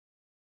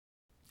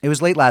It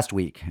was late last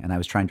week, and I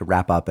was trying to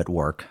wrap up at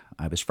work.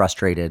 I was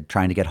frustrated,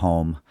 trying to get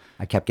home.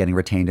 I kept getting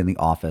retained in the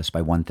office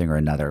by one thing or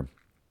another.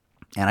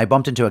 And I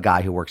bumped into a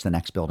guy who works the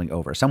next building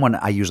over, someone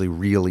I usually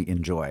really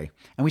enjoy.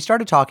 And we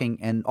started talking,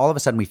 and all of a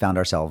sudden we found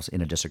ourselves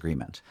in a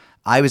disagreement.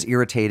 I was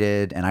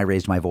irritated, and I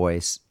raised my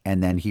voice,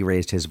 and then he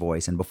raised his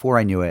voice. And before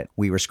I knew it,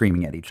 we were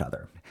screaming at each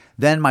other.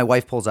 Then my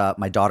wife pulls up,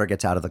 my daughter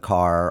gets out of the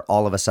car.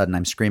 All of a sudden,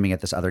 I'm screaming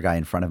at this other guy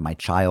in front of my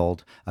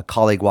child. A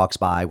colleague walks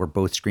by. We're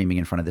both screaming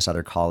in front of this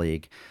other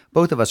colleague.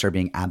 Both of us are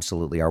being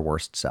absolutely our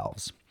worst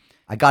selves.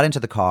 I got into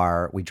the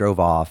car, we drove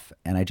off,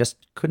 and I just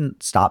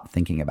couldn't stop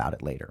thinking about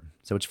it later.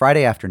 So it's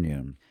Friday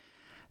afternoon.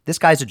 This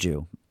guy's a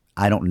Jew.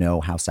 I don't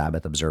know how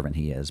Sabbath observant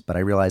he is, but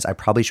I realize I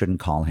probably shouldn't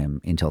call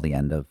him until the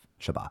end of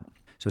Shabbat.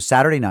 So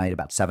Saturday night,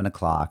 about 7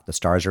 o'clock, the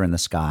stars are in the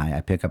sky.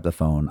 I pick up the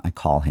phone, I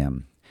call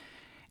him,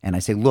 and I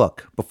say,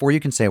 look, before you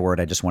can say a word,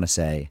 I just want to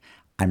say,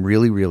 I'm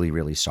really, really,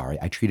 really sorry.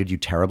 I treated you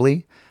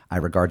terribly. I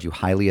regard you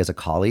highly as a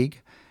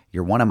colleague.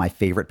 You're one of my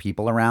favorite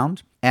people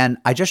around. And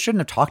I just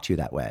shouldn't have talked to you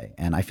that way.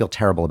 And I feel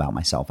terrible about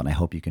myself, and I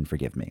hope you can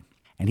forgive me.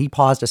 And he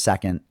paused a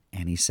second,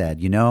 and he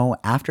said,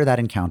 after that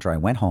encounter, I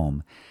went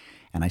home,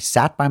 and I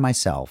sat by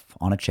myself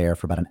on a chair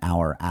for about an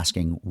hour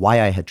asking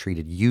why I had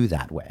treated you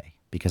that way,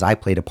 because I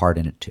played a part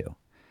in it too.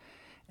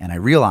 And I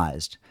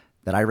realized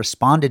that I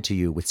responded to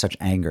you with such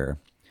anger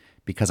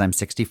because I'm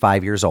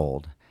 65 years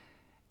old,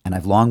 and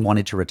I've long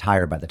wanted to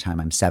retire by the time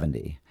I'm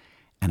 70,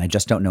 and I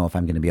just don't know if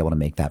I'm going to be able to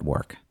make that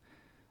work.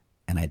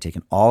 And I had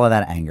taken all of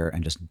that anger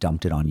and just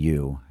dumped it on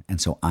you. And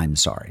so I'm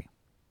sorry.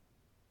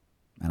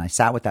 And I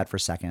sat with that for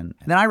a second.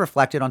 And then I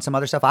reflected on some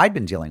other stuff I'd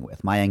been dealing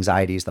with. My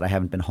anxieties that I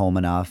haven't been home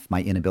enough,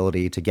 my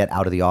inability to get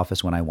out of the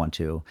office when I want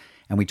to.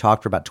 And we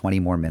talked for about 20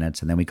 more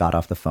minutes, and then we got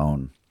off the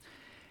phone.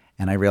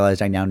 And I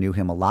realized I now knew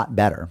him a lot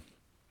better.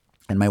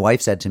 And my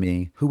wife said to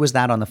me, who was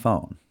that on the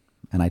phone?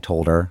 And I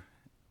told her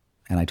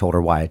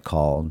why I'd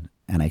called,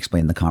 and I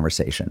explained the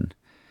conversation.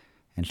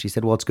 And she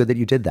said, well, it's good that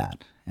you did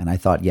that. And I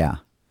thought, yeah.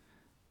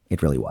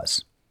 It really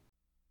was.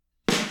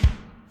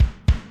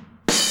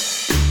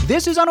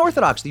 This is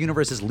Unorthodox, the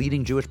universe's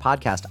leading Jewish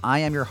podcast. I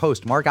am your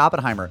host, Mark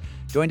Oppenheimer,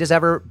 joined as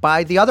ever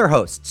by the other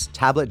hosts,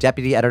 Tablet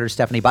Deputy Editor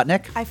Stephanie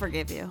Butnick. I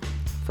forgive you.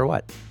 For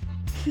what?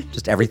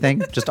 Just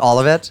everything? Just all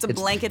of it? It's a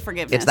blanket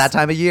forgiveness. It's that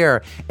time of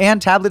year.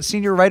 And Tablet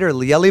Senior Writer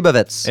Leah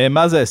Leibovitz.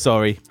 Mazeh,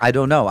 sorry. I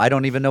don't know. I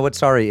don't even know what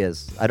sorry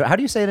is. How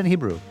do you say it in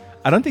Hebrew?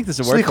 I don't think there's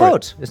a word Slichot. for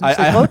it. Isn't it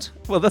slichot?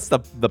 Well, that's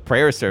the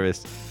prayer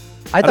service.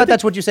 I thought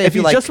that's what you say if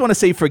you like, just want to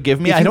say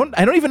forgive me. I don't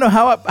even know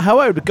how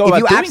I would go if about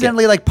you doing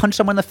accidentally like punch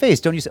someone in the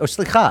face, don't you say, or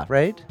slicha,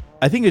 right?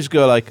 I think you just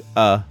go like, get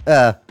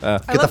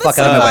the fuck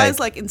out of my way.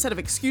 Like, instead of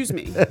excuse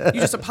me,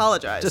 you just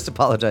apologize. Just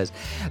apologize.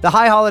 The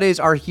high holidays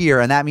are here,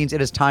 and that means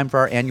it is time for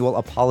our annual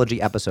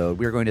apology episode.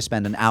 We're going to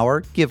spend an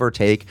hour, give or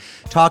take,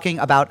 talking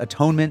about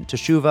atonement,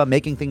 teshuvah,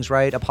 making things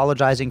right,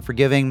 apologizing,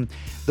 forgiving,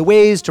 the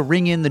ways to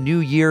ring in the new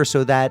year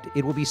so that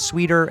it will be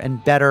sweeter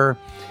and better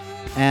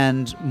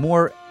and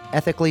more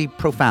ethically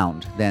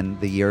profound than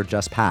the year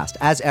just passed.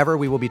 As ever,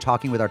 we will be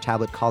talking with our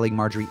Tablet colleague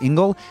Marjorie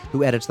Engel,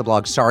 who edits the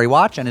blog Sorry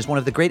Watch and is one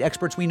of the great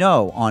experts we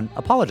know on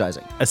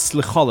apologizing. a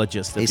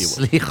slichologist, if you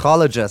will.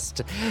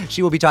 Slichologist.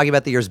 She will be talking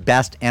about the year's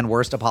best and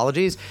worst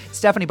apologies.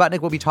 Stephanie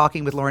Butnick will be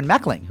talking with Lauren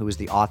Meckling, who is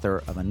the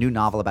author of a new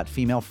novel about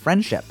female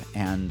friendship,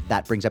 and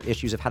that brings up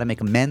issues of how to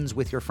make amends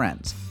with your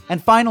friends.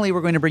 And finally,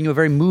 we're going to bring you a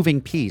very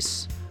moving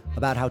piece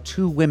about how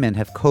two women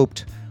have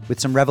coped with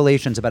some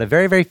revelations about a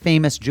very, very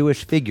famous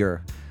Jewish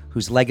figure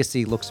whose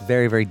legacy looks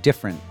very, very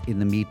different in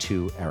the Me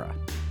Too era.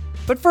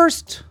 But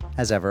first,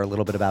 as ever, a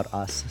little bit about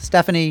us.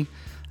 Stephanie,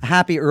 a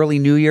happy early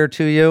New Year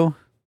to you.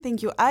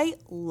 Thank you. I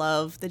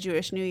love the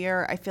Jewish New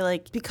Year. I feel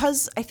like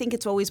because I think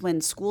it's always when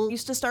school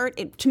used to start,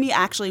 it to me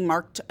actually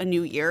marked a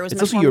new year. It was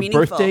It's much also more your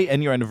meaningful. birthday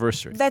and your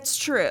anniversary. That's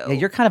true. Yeah,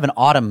 you're kind of an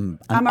autumn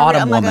I'm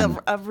woman.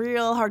 like a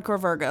real hardcore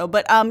Virgo.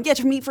 But yeah,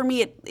 for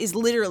me, it is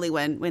literally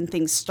when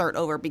things start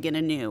over, begin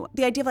anew.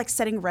 The idea of like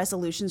setting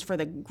resolutions for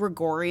the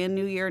Gregorian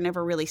New Year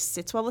never really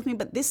sits well with me.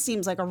 But this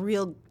seems like a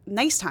real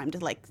nice time to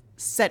like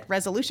set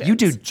resolutions. You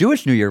do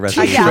Jewish New Year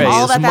resolutions. Yeah, I'm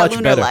all is about that much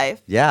lunar better.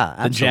 life. Yeah, In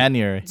absolutely.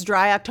 January. It's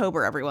dry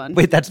October, everyone.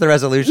 Wait, that's the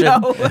resolution?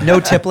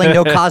 No. Tippling,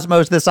 no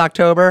Cosmos this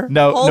October?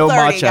 No, Whole no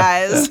 30, matcha.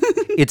 guys.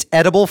 It's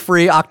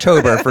edible-free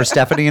October for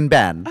Stephanie and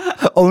Ben.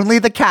 Only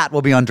the cat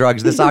will be on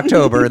drugs this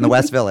October in the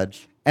West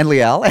Village. And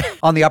Liel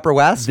on the Upper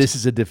West? This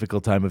is a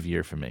difficult time of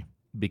year for me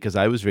because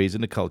I was raised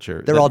in a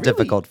culture. They're that all really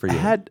difficult for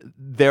you.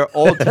 They're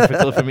all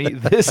difficult for me.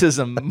 This is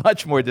a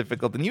much more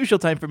difficult than usual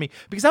time for me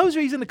because I was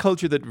raised in a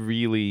culture that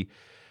really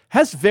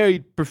has very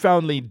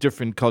profoundly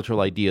different cultural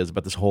ideas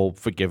about this whole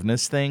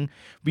forgiveness thing.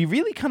 We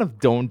really kind of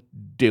don't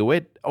do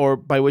it, or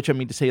by which I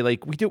mean to say,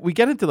 like, we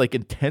get into like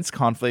intense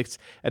conflicts,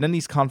 and then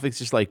these conflicts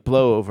just like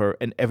blow over,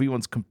 and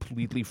everyone's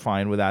completely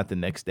fine with that the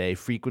next day.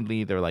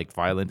 Frequently, they're like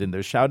violent and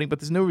they're shouting, but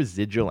there's no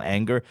residual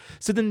anger.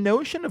 So the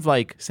notion of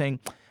like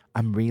saying,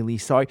 I'm really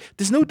sorry.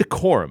 There's no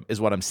decorum, is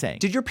what I'm saying.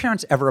 Did your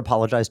parents ever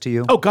apologize to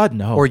you? Oh, God,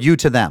 no. Or you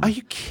to them? Are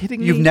you kidding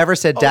me? You've never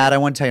said, Dad, I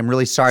want to tell you I'm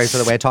really sorry for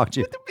the way I talked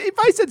to you. If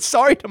I said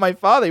sorry to my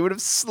father, he would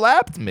have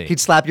slapped me. He'd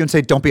slap you and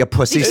say, don't be a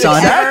pussy, son.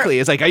 Exactly.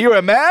 It's like, are you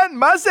a man?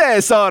 Must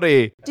say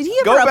sorry. Did he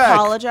Go ever back.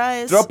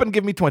 apologize? Drop and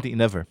give me 20.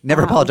 Never.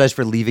 Never apologized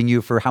for leaving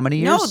you for how many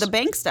years? No, the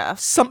bank stuff.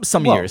 Some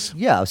Well, years.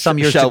 Yeah, some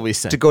years shall to, we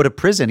say. to go to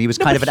prison. He was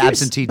kind of But an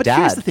here's- absentee but dad.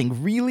 here's the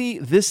thing. Really,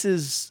 this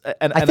is...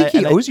 And, I think he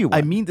and owes you I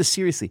one. mean this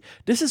seriously.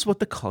 This is what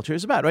the culture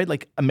is about, right?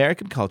 Like,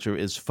 American culture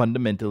is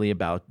fundamentally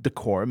about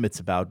decorum. It's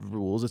about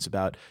rules. It's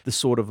about the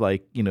sort of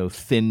like,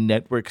 thin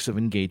networks of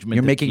engagement.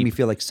 You're that making keep- me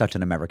feel like such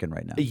an American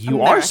right now.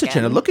 You are such an...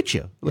 American. Look at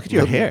you. Look at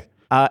your hair.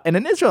 And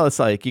in Israel, it's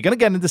like you're going to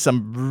get into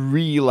some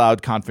real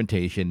loud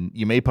confrontation.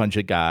 You may punch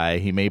a guy.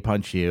 He may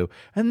punch you.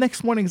 And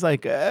next morning, it's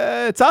like,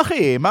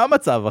 Tzachi, ma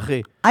matzav,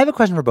 achi? I have a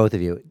question for both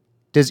of you.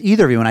 Does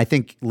either of you, and I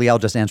think Liel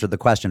just answered the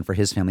question for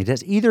his family,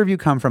 does either of you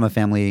come from a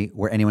family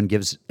where anyone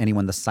gives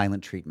anyone the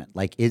silent treatment?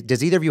 Like,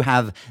 does either of you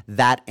have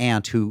that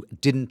aunt who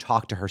didn't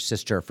talk to her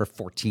sister for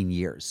 14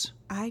 years?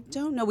 I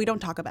don't know. We don't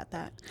talk about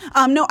that.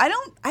 No, I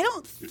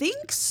don't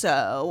think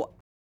so.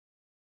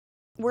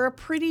 We're a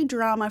pretty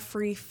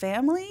drama-free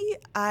family.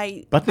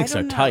 I Buttnicks don't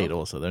are know. tight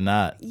also. They're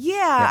not...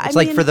 Yeah, It's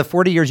like for the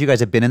 40 years you guys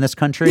have been in this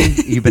country,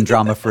 you've been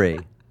drama-free.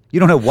 You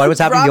don't know what was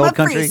happening in the old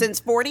country? drama-free since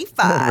 45.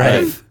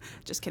 Right.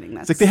 Just kidding.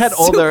 That's It's like they had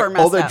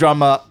all their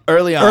drama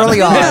early on.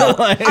 Early on.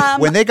 Like-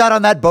 When they got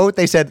on that boat,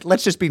 they said,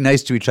 let's just be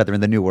nice to each other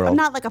in the new world. I'm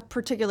not like a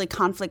particularly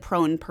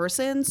conflict-prone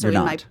person. So You're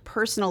in my not.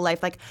 personal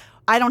life, like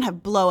I don't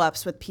have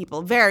blow-ups with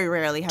people. Very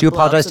rarely have. Do you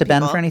blow-ups apologize to with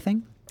Ben people. for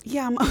anything?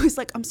 Yeah, I'm always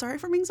like, I'm sorry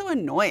for being so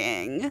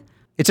annoying.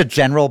 It's a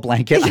general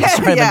blanket. I'm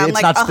sorry, yeah, but I'm it's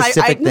like, not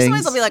specific sometimes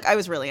things. I'll be like, I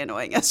was really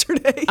annoying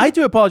yesterday. I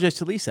do apologize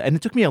to Lisa, and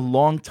it took me a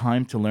long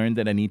time to learn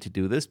that I need to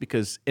do this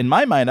because in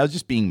my mind I was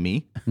just being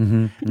me. Mm-hmm.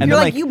 And You're then,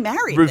 like, you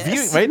married reviewing,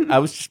 this. right? I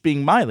was just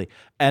being Miley,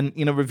 and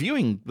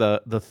reviewing the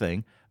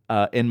thing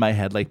in my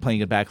head, like playing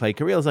it back, like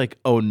Ariel's like,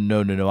 oh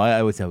no,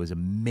 I was a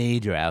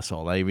major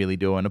asshole. I really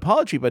do an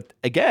apology, but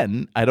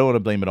again, I don't want to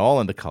blame it all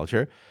on the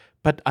culture,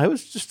 but I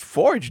was just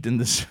forged in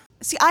this.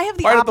 See, I have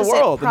the part of the opposite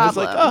world, and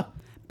problem it's like,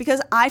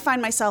 because I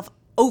find myself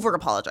over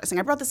apologizing.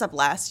 I brought this up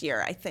last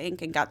year, I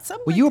think, and got some.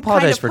 Well, you kind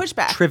apologize of for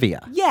pushback.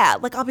 trivia. Yeah,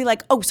 like I'll be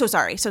like, "Oh, so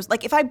sorry." So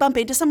like, if I bump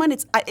into someone,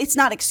 it's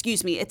not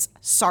excuse me, it's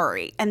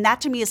sorry, and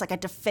that to me is like a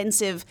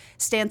defensive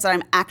stance that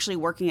I'm actually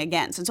working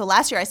against. And so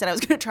last year, I said I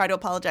was going to try to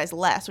apologize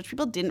less, which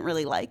people didn't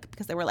really like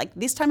because they were like,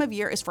 "This time of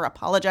year is for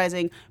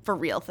apologizing for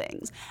real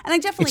things," and I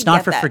definitely It's not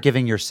get for that.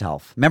 forgiving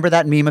yourself. Remember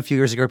that meme a few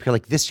years ago? You're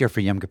like, this year for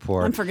Yom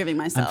Kippur, I'm forgiving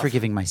myself. I'm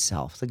forgiving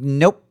myself. It's like,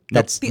 nope.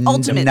 That's The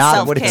ultimate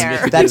not what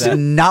self-care. it's. That's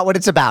not what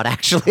it's about,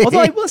 actually. Although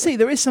I will say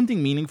there is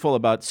something meaningful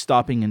about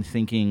stopping and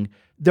thinking.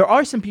 There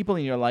are some people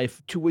in your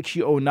life to which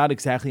you owe not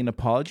exactly an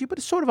apology, but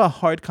it's sort of a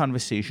hard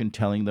conversation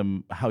telling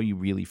them how you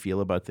really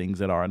feel about things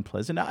that are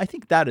unpleasant. I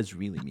think that is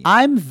really meaningful.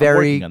 I'm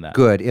very working on that.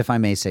 good, if I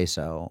may say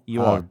so,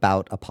 You are.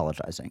 about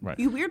apologizing. Right.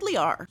 You weirdly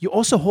are. You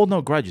also hold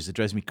no grudges. It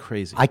drives me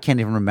crazy. I can't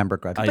even remember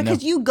grudges. I know.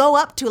 Because you go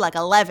up to like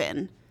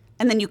 11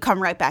 and then you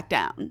come right back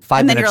down.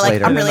 5 and then minutes you're like,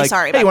 later. I'm And then really like,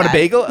 sorry hey, about you want that. a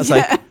bagel? It's Yeah.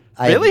 like,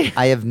 really?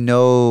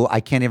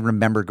 I can't even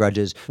remember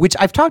grudges, which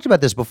I've talked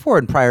about this before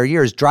in prior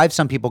years, drive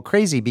some people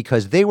crazy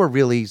because they were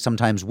really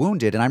sometimes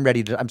wounded. And I'm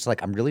just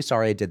like, I'm really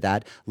sorry I did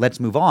that. Let's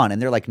move on.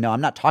 And they're like, no,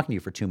 I'm not talking to you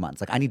for 2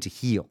 months. Like, I need to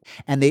heal.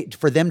 And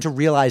for them to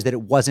realize that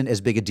it wasn't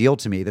as big a deal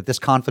to me, that this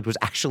conflict was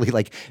actually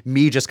like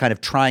me just kind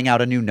of trying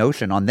out a new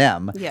notion on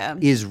them Yeah.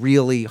 is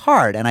really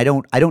hard. And I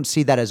don't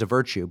see that as a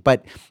virtue.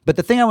 But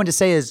the thing I want to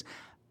say is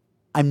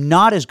I'm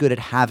not as good at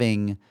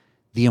having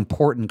the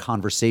important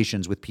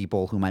conversations with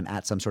people whom I'm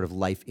at some sort of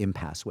life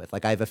impasse with.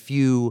 Like I have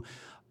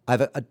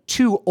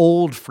two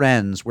old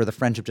friends where the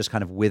friendship just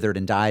kind of withered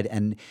and died.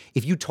 And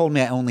if you told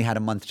me I only had a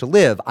month to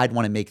live, I'd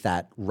want to make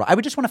that right. I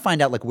would just want to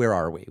find out, like, where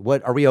are we?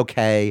 What are we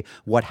okay?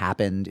 What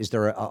happened? Is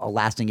there a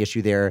lasting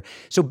issue there?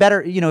 So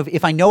better,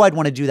 if I know I'd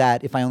want to do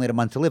that, if I only had a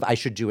month to live, I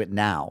should do it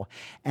now.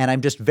 And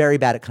I'm just very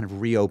bad at kind of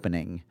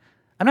reopening.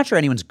 I'm not sure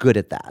anyone's good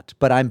at that,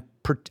 but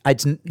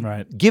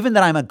Right. Given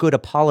that I'm a good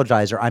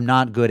apologizer, I'm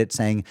not good at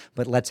saying,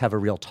 but let's have a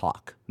real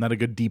talk. Not a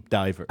good deep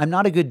diver. I'm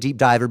not a good deep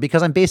diver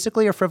because I'm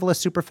basically a frivolous,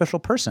 superficial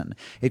person.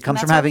 It comes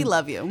that's from why having we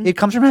love you. It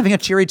comes from having a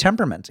cheery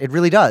temperament. It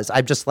really does.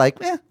 I'm just like,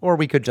 or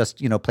we could just,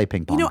 play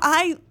ping pong.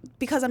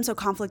 Because I'm so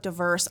conflict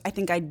averse, I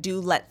think I do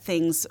let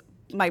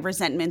my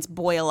resentments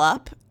boil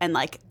up, and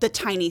like the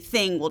tiny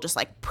thing will just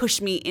like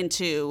push me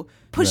into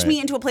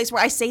a place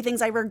where I say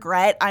things I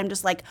regret. I'm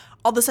just like,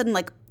 all of a sudden,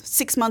 like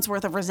 6 months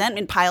worth of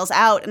resentment piles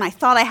out, and I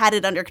thought I had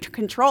it under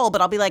control,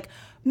 but I'll be like,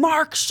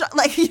 Mark,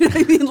 like, you know what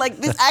I mean? Like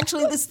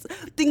this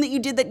thing that you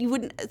did that you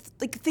wouldn't,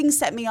 like, things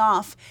set me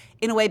off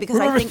in a way because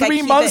Remember I think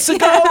 3 months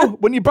ago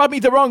when you brought me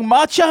the wrong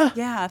matcha?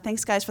 Yeah,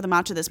 thanks guys for the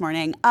matcha this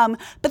morning. But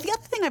the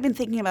other thing I've been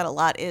thinking about a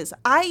lot is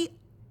I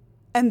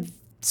am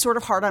sort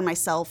of hard on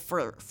myself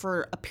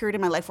for a period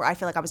in my life where I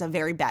feel like I was a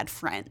very bad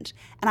friend.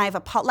 And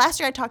last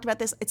year I talked about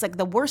this. It's like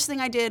the worst thing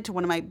I did to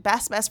one of my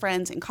best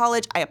friends in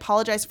college. I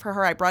apologized for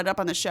her. I brought it up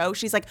on the show.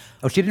 She's like,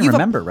 oh, she didn't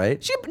remember,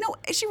 right?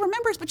 She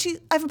remembers, but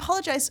I've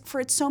apologized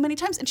for it so many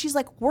times. And she's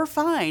like, we're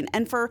fine.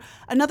 And for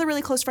another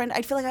really close friend,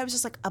 I feel like I was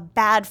just like a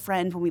bad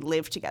friend when we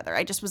lived together.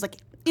 I just was like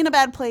in a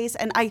bad place.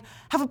 And I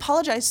have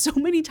apologized so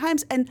many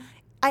times. And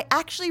I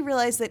actually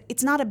realized that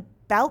it's not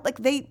about, like,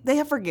 they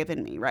have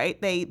forgiven me, right?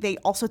 They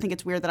also think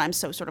it's weird that I'm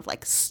so sort of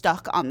like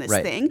stuck on this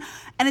thing,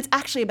 and it's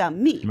actually about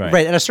me.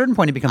 Right. At a certain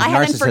point, it becomes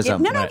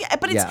narcissism.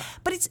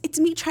 But it's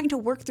me trying to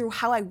work through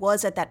how I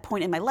was at that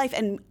point in my life,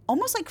 and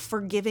almost like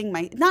forgiving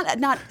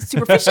not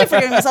superficially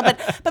forgiving myself,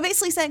 but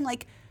basically saying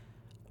like,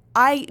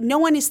 no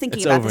one is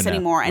thinking about this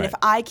anymore, and if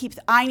I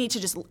need to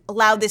just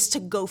allow this to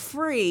go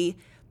free,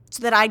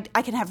 so that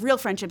I can have real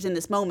friendships in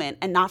this moment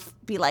and not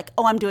be like,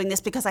 oh, I'm doing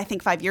this because I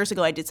think 5 years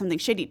ago I did something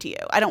shitty to you.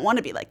 I don't want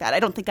to be like that. I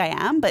don't think I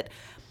am, but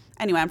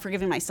anyway, I'm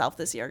forgiving myself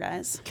this year,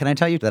 guys. Can I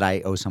tell you that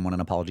I owe someone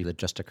an apology that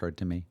just occurred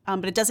to me?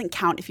 But it doesn't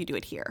count if you do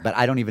it here. But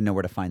I don't even know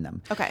where to find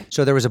them. Okay.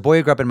 So there was a boy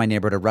who grew up in my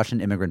neighborhood, a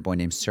Russian immigrant boy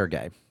named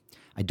Sergey.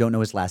 I don't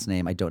know his last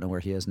name. I don't know where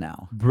he is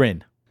now.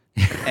 Bryn.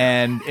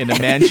 And in a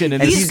mansion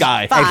in the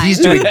sky. Fine. And he's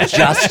doing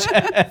just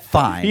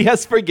fine. He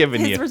has forgiven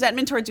His you.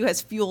 resentment towards you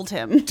has fueled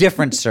him.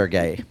 Different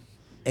Sergey.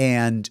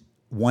 And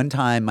one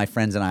time, my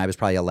friends and I was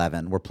probably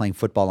 11, were playing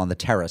football on the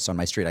terrace on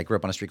my street. I grew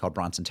up on a street called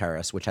Bronson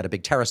Terrace, which had a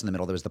big terrace in the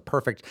middle. That was the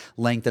perfect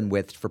length and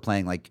width for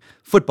playing like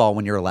football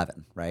when you're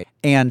 11, right?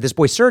 And this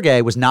boy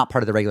Sergey was not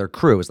part of the regular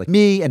crew. It was like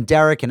me and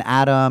Derek and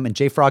Adam and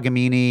Jay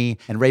Frogamini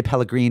and Ray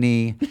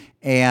Pellegrini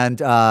and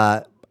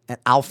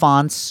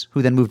Alphonse,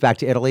 who then moved back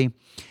to Italy.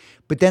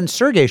 But then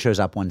Sergey shows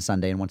up one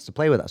Sunday and wants to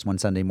play with us one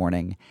Sunday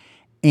morning.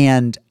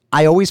 And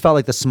I always felt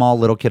like the small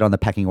little kid on the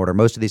pecking order.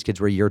 Most of these kids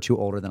were a year or two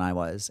older than I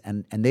was,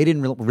 and they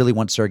didn't really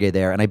want Sergey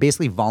there. And I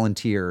basically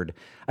volunteered.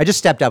 I just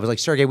stepped up. I was like,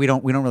 Sergey, we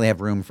don't really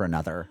have room for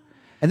another.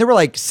 And there were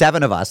like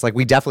 7 of us. Like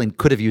we definitely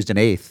could have used an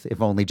 8th,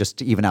 if only just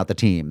to even out the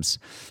teams.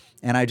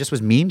 And I just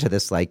was mean to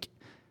this like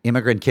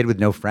immigrant kid with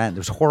no friend. It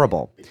was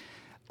horrible.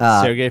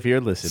 Sergey, if you're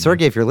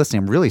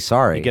listening, I'm really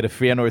sorry. You get a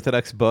free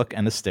Unorthodox book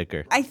and a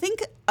sticker. I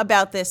think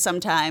about this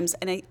sometimes,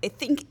 and I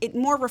think it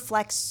more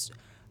reflects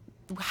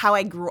how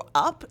I grew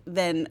up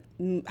than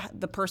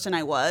the person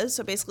I was.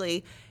 So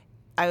basically,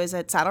 I was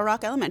at Saddle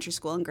Rock Elementary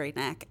School in Great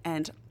Neck,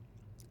 and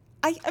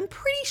I'm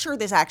pretty sure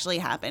this actually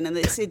happened, and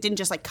it didn't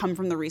just like come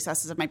from the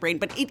recesses of my brain,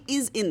 but it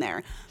is in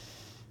there.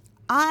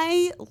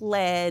 I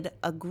led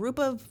a group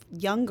of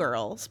young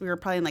girls, we were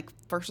probably in like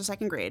 1st or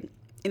 2nd grade,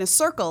 in a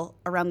circle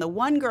around the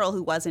one girl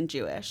who wasn't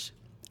Jewish.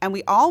 And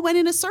we all went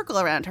in a circle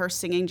around her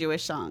singing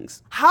Jewish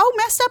songs. How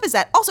messed up is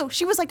that? Also,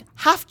 she was like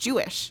half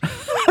Jewish.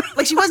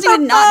 Like she wasn't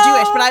even not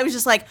Jewish, but I was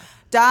just like,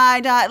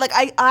 die. Like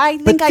I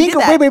think I did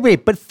that.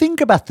 Wait. But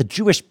think about the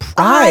Jewish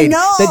pride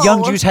that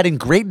young Jews had in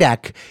Great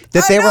Neck.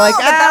 That they were like,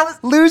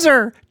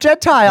 loser,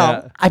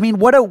 Gentile. Yeah. I mean,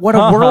 what a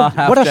world,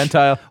 what a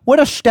Gentile. What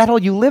a shtetl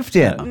you lived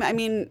in. I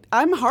mean,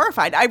 I'm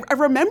horrified. I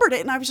remembered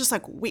it, and I was just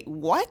like, wait,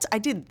 what? I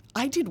did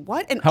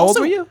what? And how old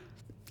were you?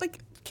 Like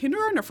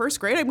kindergarten or 1st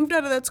grade. I moved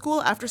out of that school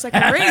after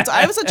 2nd grade, so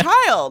I was a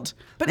child.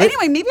 But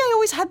anyway, maybe I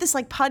always had this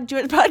like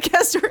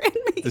podcaster in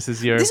me. This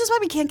is why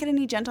we can't get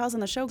any Gentiles on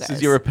the show, guys. This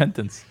is your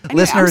repentance.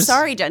 Anyway, I'm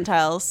sorry,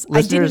 Gentiles.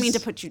 I didn't mean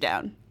to put you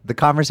down. The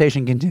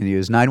conversation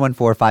continues.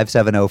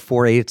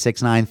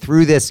 914-570-4869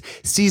 through this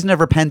season of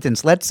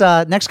repentance. Let's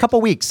next couple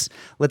weeks,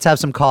 let's have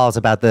some calls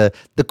about the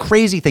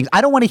crazy things.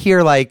 I don't want to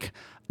hear like,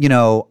 you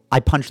know,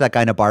 I punched that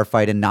guy in a bar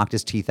fight and knocked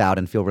his teeth out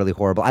and feel really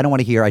horrible. I don't want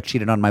to hear I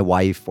cheated on my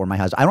wife or my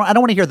husband. I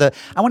don't want to hear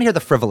I want to hear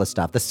the frivolous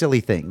stuff, the silly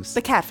things.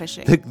 The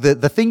catfishing.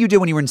 The thing you did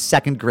when you were in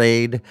 2nd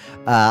grade.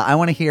 I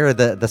want to hear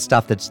the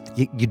stuff that's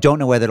you don't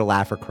know whether to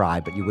laugh or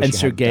cry, but you wish. And you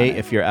Sergey, done it.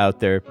 if you're out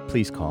there,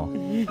 please call.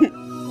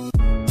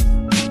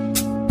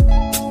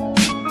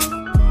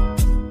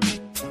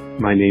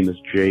 My name is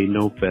Jay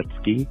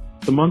Novetsky.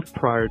 The month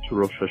prior to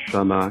Rosh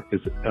Hashanah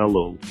is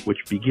Elul, which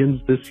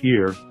begins this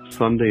year,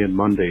 Sunday and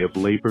Monday of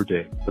Labor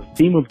Day. The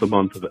theme of the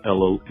month of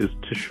Elul is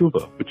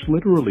Teshuvah, which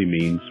literally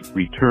means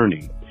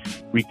returning.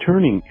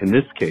 Returning, in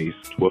this case,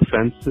 to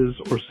offenses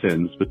or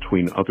sins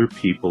between other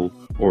people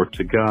or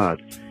to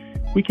God.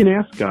 We can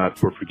ask God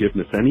for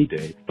forgiveness any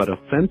day, but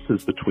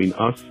offenses between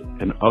us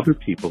and other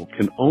people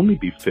can only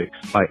be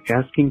fixed by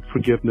asking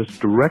forgiveness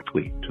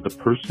directly to the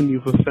person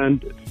you've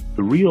offended.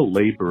 The real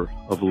labor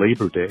of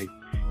Labor Day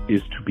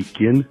is to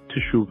begin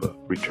Teshuvah,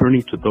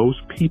 returning to those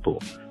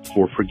people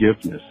for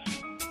forgiveness.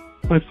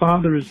 My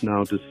father is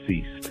now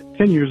deceased.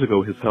 10 years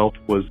ago, his health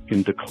was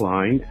in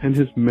decline and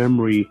his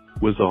memory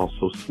was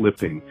also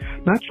slipping.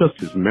 Not just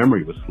his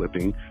memory was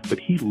slipping, but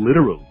he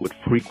literally would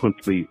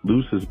frequently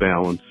lose his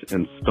balance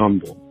and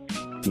stumble.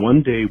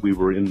 One day we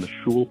were in the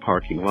shul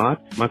parking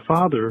lot. My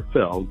father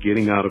fell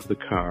getting out of the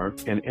car,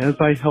 and as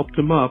I helped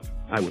him up,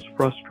 I was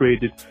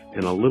frustrated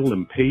and a little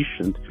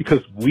impatient because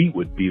we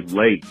would be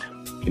late.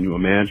 Can you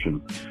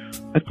imagine?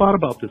 I thought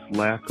about this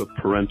lack of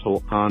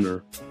parental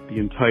honor the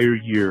entire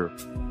year,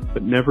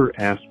 but never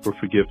asked for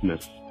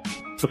forgiveness.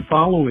 The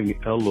following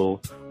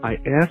Elul I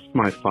asked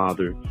my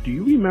father, do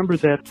you remember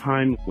that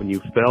time when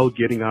you fell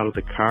getting out of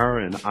the car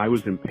and I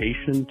was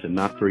impatient and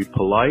not very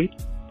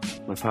polite?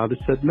 My father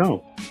said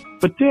no.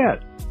 But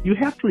Dad, you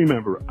have to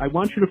remember, I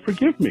want you to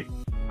forgive me.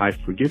 I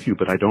forgive you,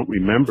 but I don't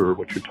remember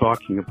what you're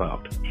talking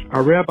about.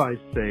 Our rabbis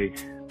say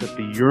that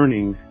the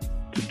yearning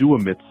to do a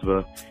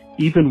mitzvah,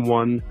 even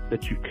one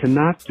that you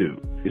cannot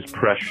do, is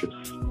precious.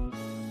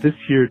 This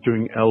year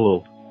during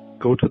Elul,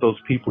 go to those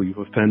people you've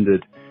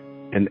offended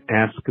and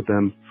ask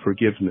them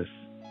forgiveness.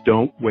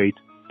 Don't wait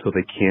till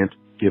they can't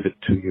give it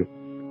to you.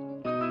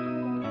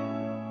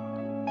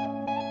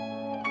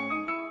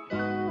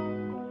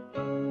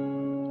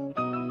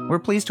 We're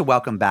pleased to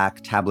welcome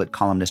back tablet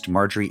columnist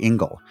Marjorie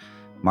Engel.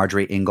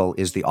 Marjorie Engel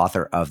is the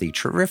author of the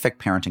terrific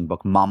parenting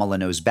book Mama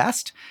Knows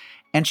Best,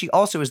 and she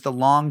also is the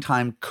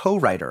longtime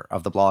co-writer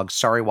of the blog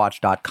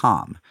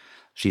SorryWatch.com.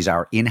 She's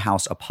our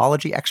in-house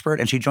apology expert,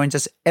 and she joins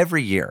us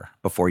every year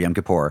before Yom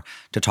Kippur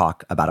to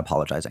talk about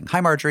apologizing.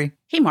 Hi, Marjorie.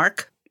 Hey,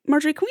 Mark.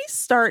 Marjorie, can we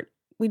start?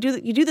 You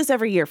do this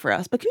every year for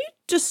us, but can you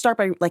just start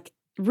by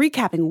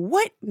recapping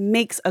what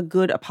makes a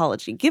good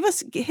apology?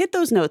 Hit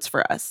those notes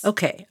for us.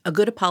 Okay. A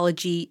good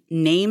apology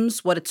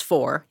names what it's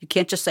for. You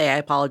can't just say, I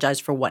apologize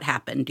for what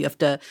happened. You have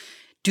to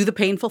do the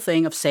painful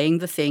thing of saying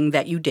the thing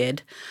that you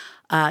did.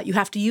 You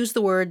have to use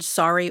the words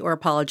sorry or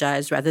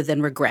apologize rather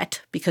than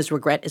regret, because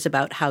regret is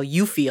about how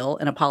you feel.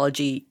 An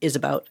apology is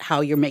about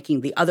how you're making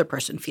the other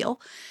person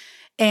feel.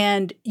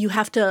 And you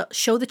have to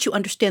show that you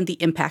understand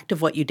the impact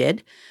of what you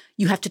did.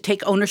 You have to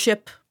take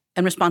ownership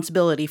and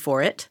responsibility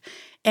for it.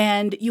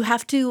 And you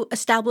have to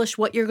establish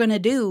what you're going to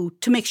do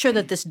to make sure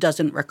that this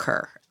doesn't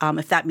recur.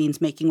 If that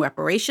means making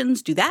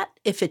reparations, do that.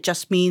 If it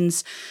just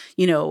means,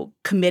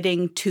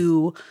 committing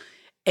to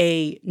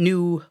a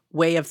new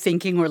way of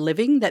thinking or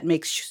living that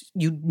makes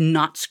you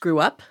not screw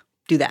up,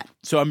 do that.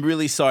 So I'm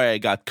really sorry I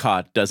got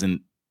caught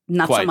doesn't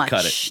Not quite so much.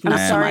 cut it. Not I'm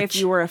so sorry much.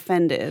 if you were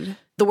offended.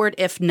 The word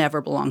if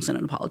never belongs in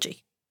an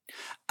apology.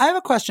 I have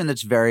a question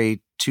that's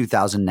very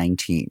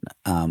 2019.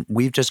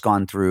 We've just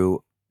gone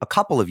through a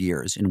couple of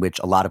years in which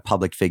a lot of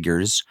public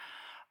figures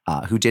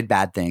who did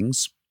bad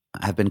things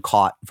have been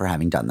caught for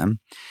having done them.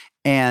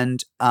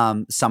 And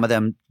some of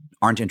them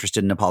aren't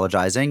interested in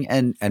apologizing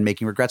and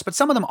making regrets, but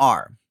some of them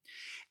are.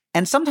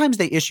 And sometimes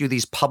they issue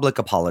these public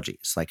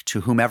apologies, like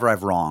to whomever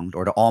I've wronged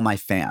or to all my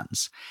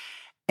fans.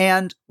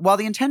 And while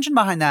the intention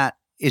behind that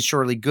is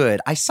surely good,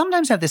 I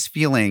sometimes have this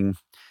feeling,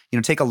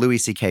 take a Louis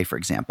C.K., for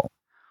example.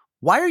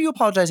 Why are you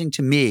apologizing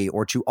to me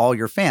or to all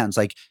your fans?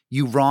 Like,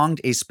 you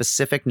wronged a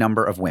specific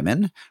number of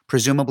women.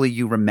 Presumably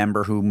you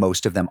remember who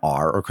most of them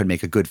are or could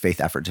make a good faith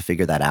effort to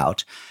figure that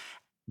out.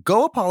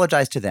 Go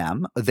apologize to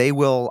them. They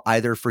will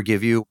either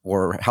forgive you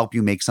or help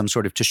you make some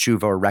sort of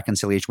teshuvah or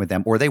reconciliation with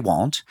them, or they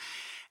won't.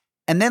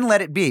 And then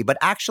let it be. But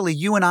actually,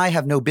 you and I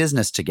have no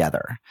business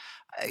together.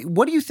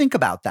 What do you think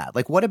about that?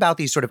 Like, what about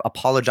these sort of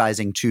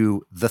apologizing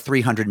to the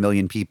 300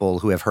 million people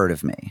who have heard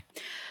of me?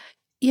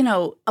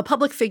 A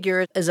public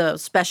figure is a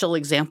special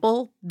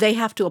example. They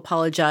have to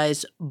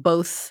apologize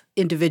both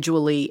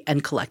individually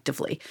and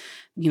collectively.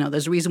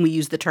 There's a reason we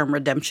use the term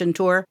redemption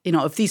tour.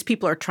 If these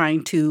people are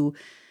trying to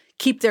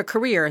keep their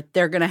career,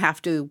 they're going to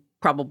have to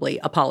probably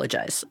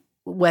apologize.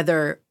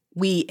 Whether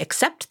we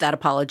accept that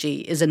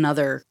apology is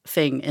another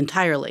thing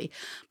entirely.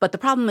 But the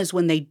problem is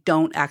when they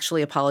don't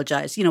actually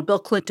apologize. Bill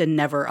Clinton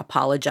never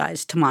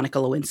apologized to Monica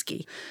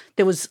Lewinsky.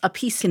 There was a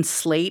piece in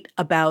Slate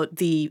about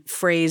the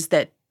phrase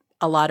that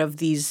a lot of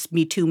these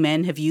Me Too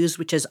men have used,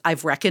 which is,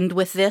 I've reckoned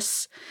with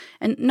this.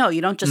 And no, you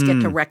don't just get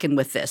to reckon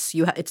with this.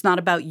 It's not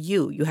about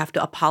you. You have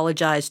to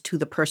apologize to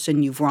the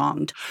person you've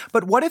wronged.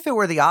 But what if it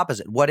were the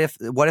opposite? What if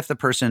the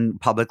person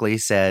publicly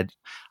said,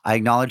 I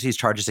acknowledge these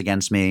charges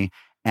against me,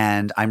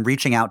 and I'm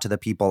reaching out to the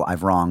people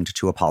I've wronged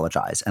to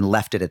apologize, and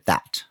left it at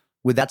that?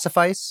 Would that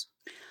suffice?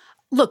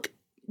 Look,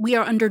 we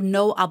are under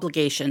no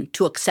obligation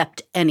to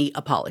accept any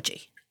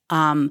apology.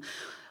 The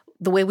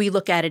way we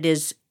look at it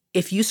is,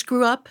 if you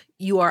screw up,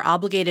 you are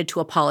obligated to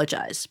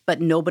apologize,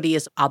 but nobody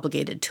is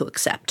obligated to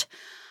accept.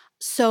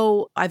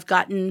 So I've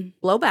gotten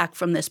blowback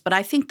from this, but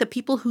I think the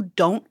people who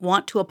don't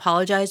want to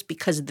apologize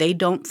because they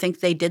don't think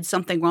they did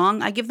something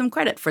wrong, I give them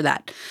credit for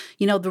that.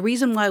 The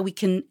reason why we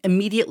can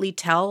immediately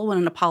tell when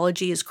an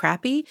apology is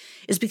crappy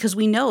is because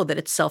we know that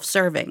it's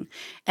self-serving.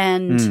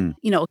 And,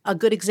 a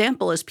good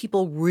example is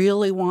people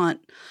really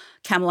want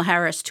Kamala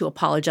Harris to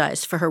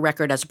apologize for her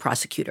record as a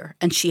prosecutor,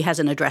 and she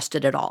hasn't addressed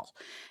it at all.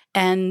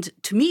 And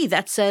to me,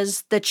 that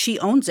says that she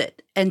owns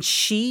it, and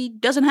she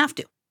doesn't have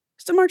to.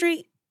 So,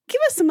 Marjorie,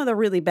 give us some of the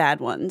really bad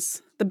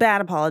ones, the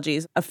bad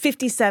apologies of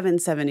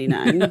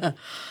 5779.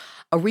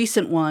 A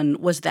recent one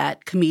was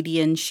that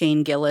comedian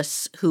Shane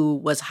Gillis, who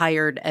was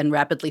hired and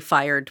rapidly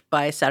fired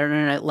by Saturday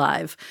Night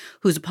Live,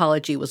 whose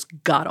apology was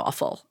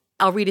god-awful.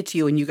 I'll read it to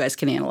you and you guys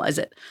can analyze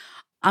it.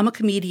 I'm a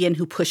comedian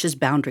who pushes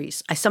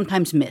boundaries. I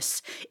sometimes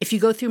miss. If you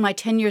go through my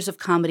 10 years of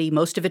comedy,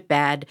 most of it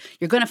bad,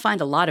 you're going to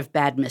find a lot of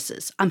bad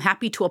misses. I'm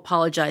happy to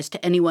apologize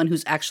to anyone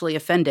who's actually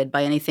offended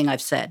by anything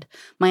I've said.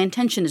 My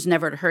intention is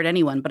never to hurt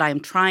anyone, but I am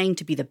trying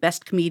to be the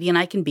best comedian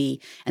I can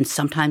be, and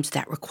sometimes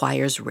that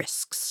requires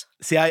risks.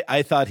 See,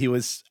 I thought he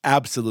was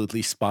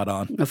absolutely spot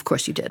on. Of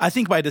course you did. I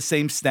think by the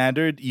same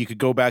standard, you could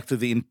go back to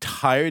the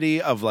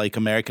entirety of like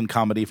American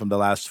comedy from the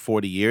last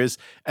 40 years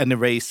and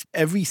erase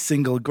every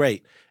single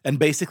great. And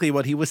basically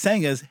what he was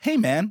saying is, hey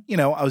man,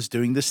 I was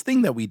doing this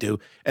thing that we do.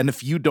 And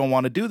if you don't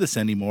want to do this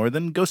anymore,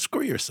 then go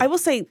screw yourself. I will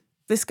say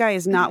this guy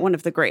is not one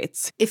of the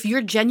greats. If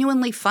you're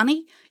genuinely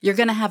funny, you're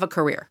going to have a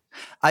career.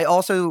 I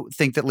also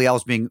think that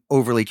Liel's being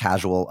overly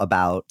casual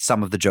about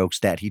some of the jokes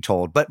that he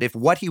told. But if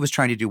what he was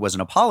trying to do was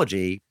an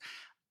apology,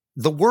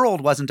 the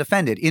world wasn't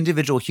offended.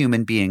 Individual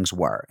human beings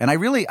were. And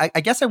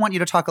I guess I want you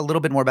to talk a little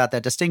bit more about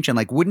that distinction.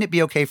 Like, wouldn't it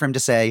be okay for him to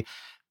say,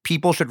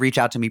 people should reach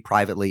out to me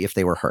privately if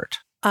they were hurt?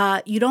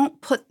 You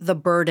don't put the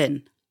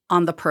burden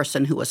on the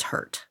person who was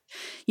hurt.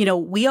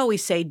 We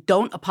always say,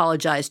 don't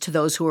apologize to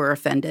those who are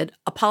offended.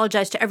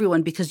 Apologize to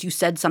everyone because you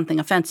said something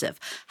offensive.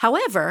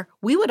 However,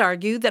 we would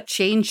argue that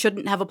Shane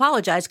shouldn't have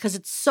apologized because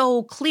it's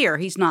so clear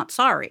he's not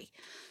sorry.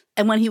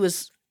 And when he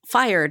was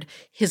fired,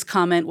 his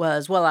comment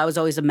was, well, I was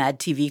always a Mad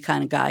TV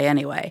kind of guy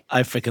anyway.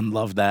 I freaking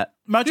love that.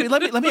 Marjorie,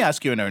 let me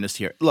ask you in earnest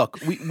here. Look,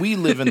 we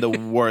live in the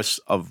worst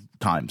of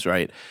times,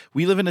 right?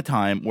 We live in a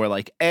time where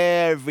like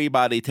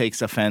everybody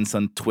takes offense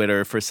on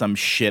Twitter for some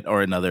shit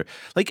or another.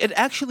 Like it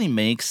actually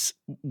makes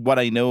what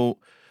I know,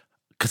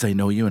 because I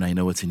know you and I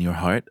know what's in your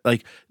heart,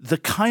 like the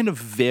kind of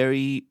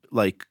very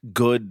like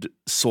good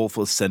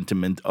soulful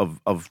sentiment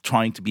of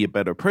trying to be a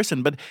better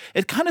person, but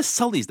it kind of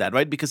sullies that,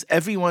 right? Because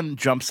everyone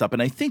jumps up,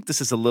 and I think this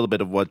is a little bit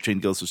of what Shane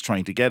Gillis was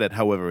trying to get at,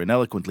 however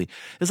ineloquently.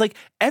 It's like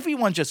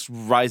everyone just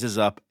rises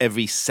up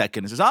every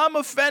second and says, I'm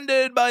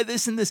offended by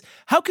this and this.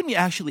 How can we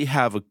actually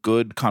have a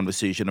good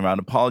conversation around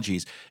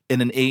apologies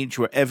in an age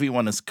where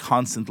everyone is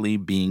constantly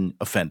being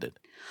offended?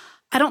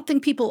 I don't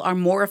think people are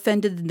more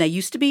offended than they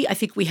used to be. I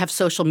think we have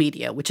social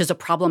media, which is a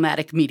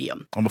problematic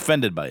medium. I'm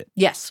offended by it.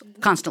 Yes,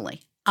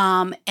 constantly.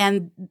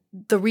 And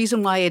the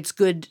reason why it's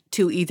good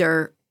to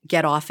either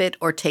get off it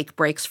or take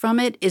breaks from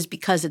it is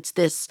because it's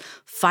this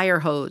fire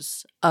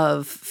hose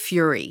of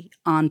fury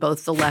on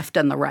both the left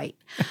and the right.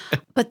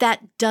 But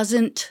that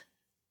doesn't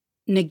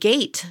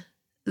negate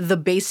the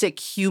basic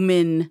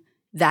human,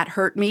 that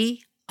hurt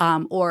me,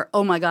 or,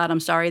 oh my God,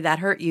 I'm sorry, that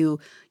hurt you.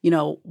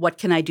 What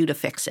can I do to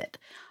fix it?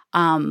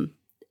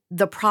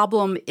 The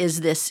problem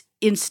is this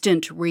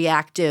instant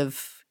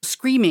reactive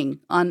screaming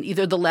on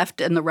either the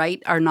left and the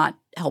right are not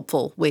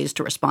helpful ways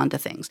to respond to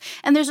things.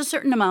 And there's a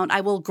certain amount,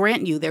 I will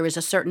grant you, there is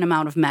a certain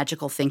amount of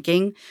magical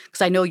thinking,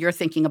 because I know you're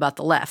thinking about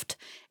the left.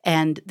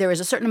 And there is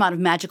a certain amount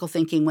of magical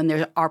thinking when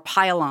there are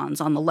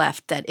pylons on the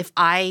left that if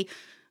I,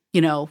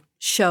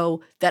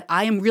 show that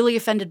I am really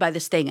offended by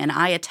this thing and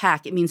I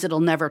attack, it means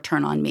it'll never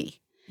turn on me.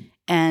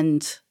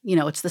 And,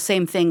 it's the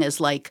same thing as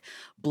like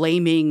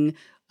blaming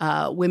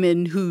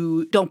women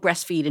who don't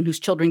breastfeed and whose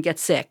children get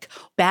sick.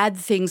 Bad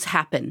things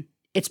happen.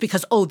 It's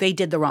because, they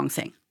did the wrong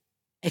thing.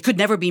 It could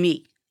never be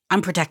me.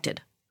 I'm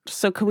protected.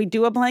 So could we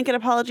do a blanket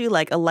apology,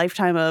 like a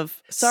lifetime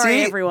of, sorry,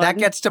 See, everyone? That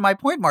gets to my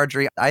point,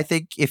 Marjorie. I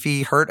think if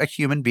he hurt a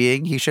human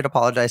being, he should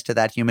apologize to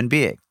that human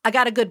being. I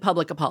got a good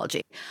public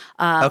apology.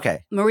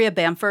 Okay. Maria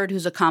Bamford,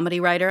 who's a comedy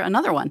writer,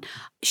 another one.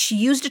 She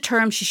used a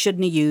term she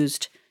shouldn't have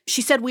used.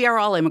 She said, we are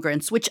all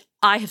immigrants, which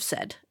I have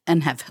said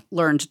and have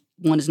learned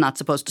one is not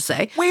supposed to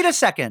say. Wait a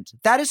second.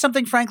 That is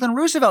something Franklin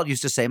Roosevelt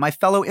used to say, my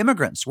fellow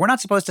immigrants. We're not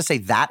supposed to say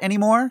that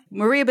anymore?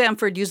 Maria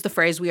Bamford used the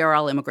phrase, we are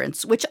all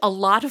immigrants, which a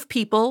lot of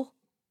people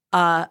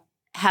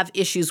have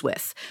issues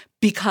with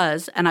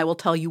because, and I will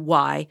tell you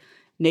why,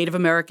 Native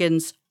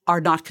Americans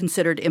are not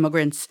considered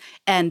immigrants,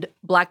 and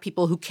Black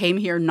people who came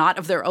here not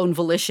of their own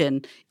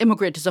volition,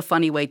 immigrant is a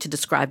funny way to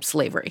describe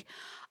slavery.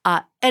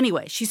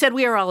 Anyway, she said,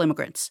 we are all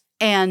immigrants.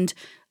 And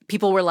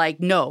people were like,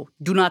 no,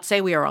 do not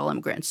say we are all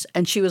immigrants.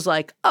 And she was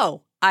like,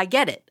 oh, I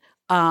get it.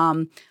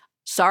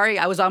 Sorry,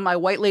 I was on my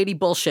white lady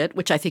bullshit,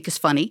 which I think is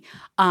funny.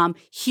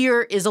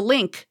 Here is a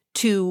link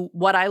to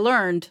what I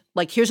learned.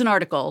 Like, here's an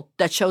article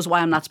that shows why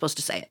I'm not supposed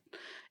to say it.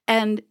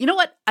 And you know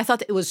what? I thought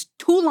that it was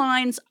 2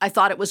 lines. I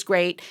thought it was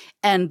great.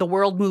 And the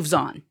world moves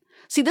on.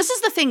 See, this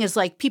is the thing is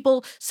like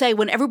people say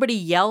when everybody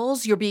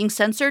yells, you're being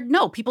censored.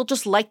 No, people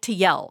just like to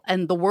yell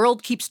and the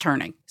world keeps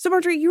turning. So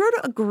Marjorie, you wrote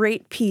a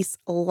great piece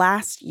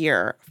last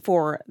year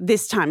for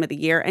this time of the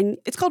year, and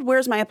it's called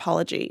Where's My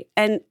Apology?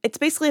 And it's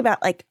basically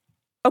about like,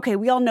 okay,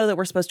 we all know that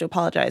we're supposed to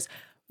apologize.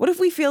 What if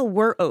we feel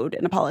we're owed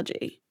an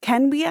apology?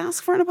 Can we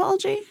ask for an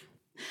apology?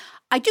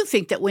 I do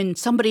think that when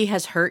somebody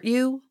has hurt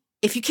you,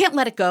 if you can't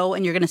let it go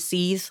and you're going to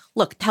seize,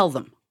 look, tell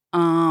them.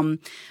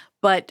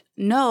 But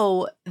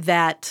know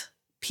that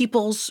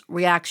people's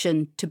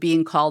reaction to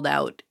being called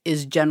out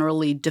is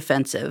generally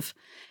defensive.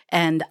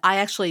 And I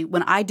actually,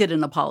 when I did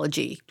an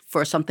apology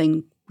for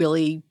something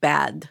really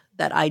bad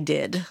that I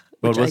did,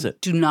 what was I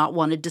it? Do not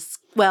want to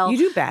well, you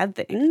do bad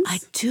things. I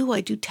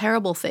do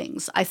terrible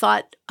things. I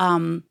thought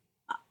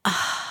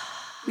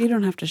You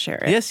don't have to share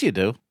it. Yes, you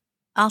do.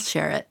 I'll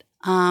share it.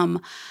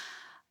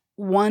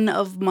 One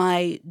of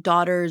my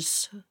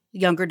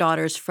younger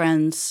daughter's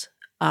friends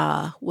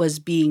was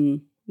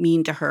being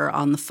mean to her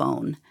on the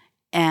phone.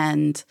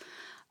 And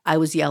I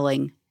was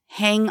yelling,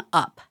 hang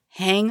up.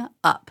 And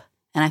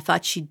I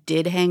thought she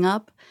did hang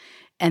up.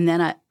 And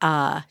then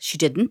she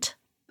didn't.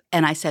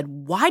 And I said,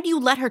 why do you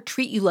let her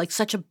treat you like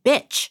such a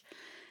bitch?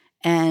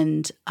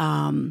 And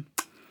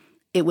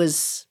it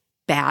was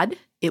bad.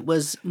 It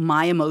was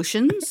my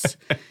emotions.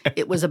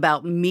 It was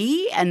about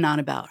me and not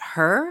about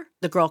her.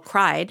 The girl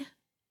cried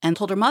and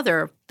told her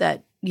mother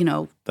that,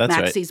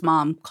 Maxie's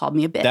mom called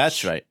me a bitch.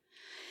 That's right.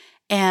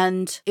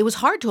 And it was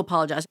hard to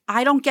apologize.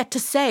 I don't get to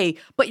say,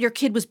 but your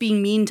kid was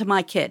being mean to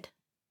my kid.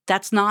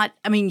 That's not,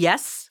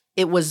 yes,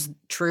 it was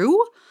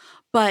true,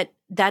 but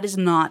that is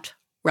not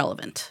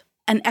relevant.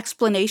 An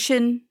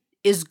explanation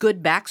is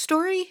good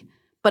backstory,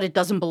 but it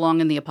doesn't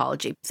belong in the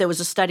apology. There was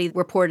a study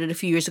reported a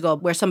few years ago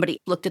where somebody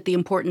looked at the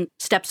important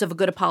steps of a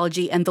good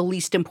apology, and the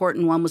least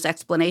important one was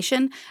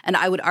explanation. And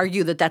I would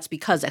argue that that's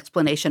because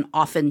explanation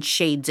often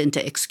shades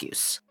into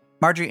excuse.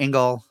 Marjorie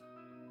Engel,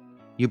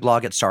 you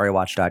blog at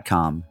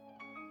sorrywatch.com.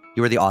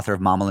 You are the author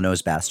of Mama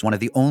Knows Best, one of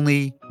the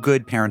only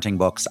good parenting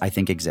books I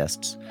think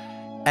exists.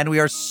 And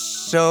we are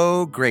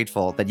so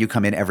grateful that you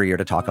come in every year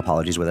to talk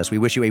apologies with us. We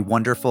wish you a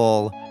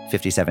wonderful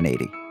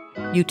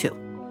 5780. You too.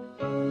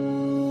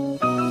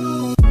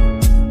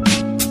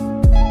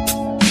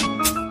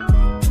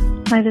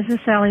 Hi, this is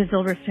Sally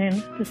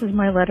Zilberstein. This is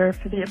my letter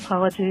for the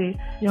Apology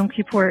Yom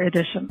Kippur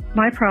edition.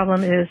 My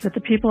problem is that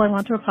the people I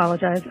want to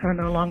apologize are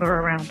no longer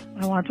around.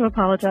 I want to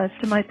apologize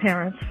to my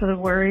parents for the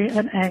worry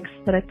and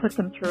angst that I put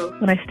them through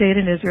when I stayed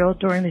in Israel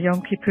during the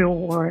Yom Kippur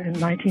War in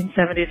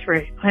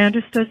 1973. I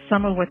understood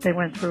some of what they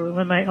went through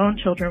when my own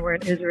children were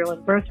in Israel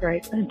in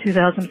birthright in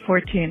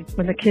 2014,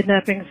 when the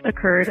kidnappings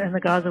occurred and the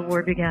Gaza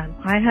war began.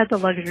 I had the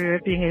luxury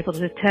of being able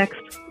to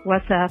text,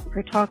 WhatsApp,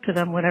 or talk to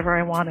them whenever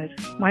I wanted.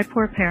 My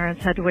poor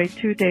parents had to wait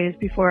 2 days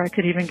before I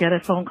could even get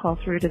a phone call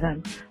through to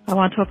them. I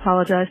want to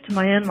apologize to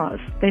my in-laws.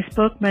 They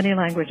spoke many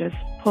languages,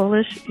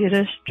 Polish,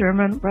 Yiddish,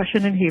 German,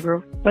 Russian, and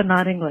Hebrew, but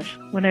not English.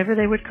 Whenever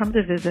they would come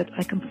to visit,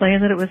 I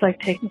complained that it was like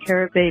taking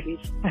care of babies.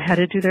 I had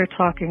to do their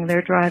talking,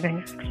 their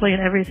driving,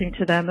 explain everything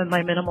to them in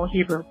my minimal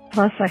Hebrew.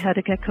 Plus, I had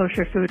to get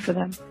kosher food for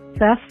them.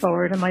 Fast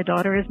forward, and my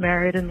daughter is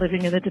married and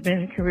living in the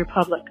Dominican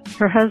Republic.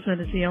 Her husband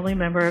is the only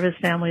member of his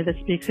family that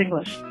speaks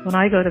English. When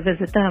I go to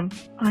visit them,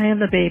 I am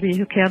the baby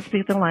who can't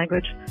speak the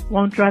language,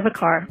 won't drive a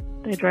car.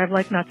 They drive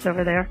like nuts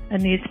over there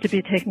and needs to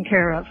be taken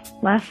care of.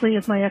 Lastly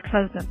is my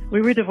ex-husband.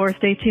 We were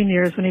divorced 18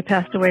 years when he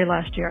passed away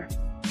last year.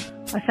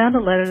 I found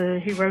a letter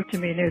that he wrote to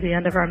me near the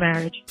end of our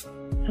marriage,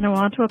 and I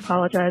want to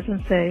apologize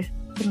and say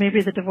that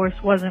maybe the divorce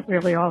wasn't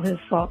really all his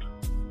fault.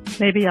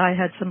 Maybe I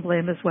had some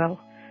blame as well.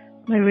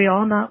 May we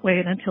all not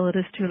wait until it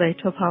is too late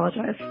to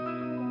apologize.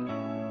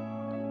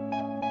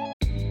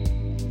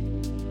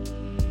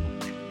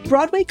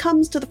 Broadway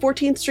comes to the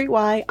 14th Street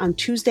Y on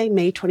Tuesday,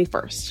 May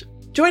 21st.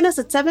 Join us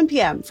at 7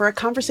 p.m. for a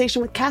conversation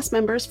with cast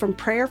members from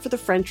Prayer for the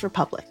French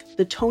Republic,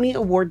 the Tony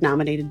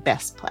Award-nominated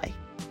Best Play.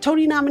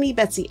 Tony nominee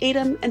Betsy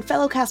Adom and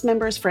fellow cast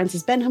members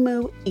Frances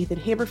Benhamou, Ethan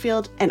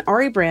Haberfield, and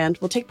Ari Brand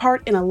will take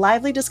part in a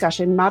lively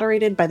discussion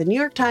moderated by the New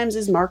York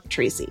Times' Mark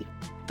Tracy.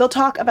 They'll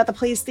talk about the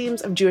play's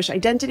themes of Jewish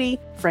identity,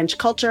 French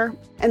culture,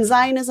 and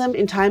Zionism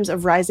in times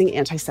of rising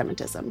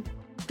anti-Semitism.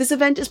 This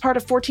event is part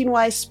of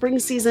 14Y's spring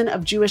season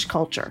of Jewish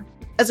culture.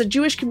 As a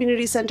Jewish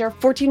community center,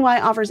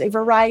 14Y offers a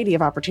variety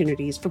of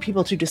opportunities for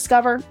people to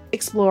discover,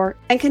 explore,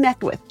 and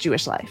connect with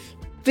Jewish life.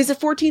 Visit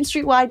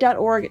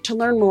 14streety.org to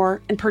learn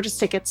more and purchase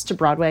tickets to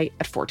Broadway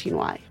at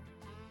 14Y.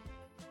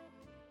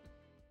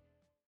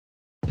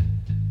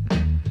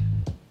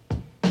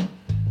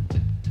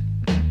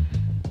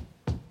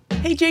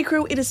 Hey J.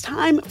 Crew, it is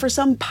time for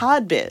some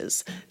pod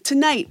biz.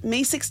 Tonight,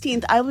 May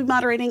 16th, I will be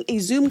moderating a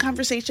Zoom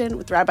conversation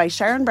with Rabbi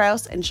Sharon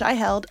Brous and Shai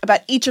Held about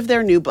each of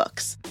their new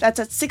books. That's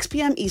at 6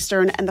 p.m.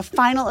 Eastern and the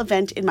final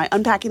event in my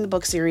Unpacking the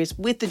Book series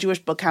with the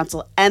Jewish Book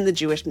Council and the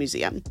Jewish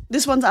Museum.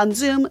 This one's on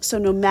Zoom, so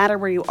no matter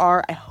where you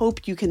are, I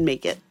hope you can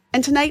make it.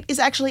 And tonight is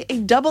actually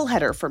a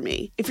doubleheader for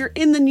me. If you're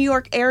in the New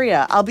York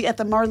area, I'll be at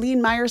the Marlene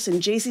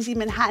Meyerson JCC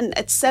Manhattan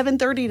at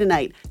 7:30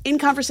 tonight in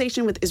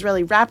conversation with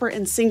Israeli rapper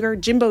and singer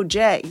Jimbo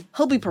J.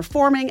 He'll be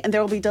performing, and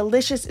there will be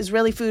delicious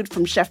Israeli food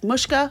from Chef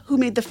Mushka, who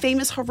made the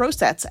famous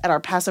harosets at our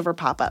Passover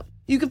pop-up.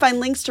 You can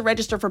find links to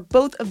register for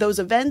both of those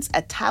events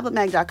at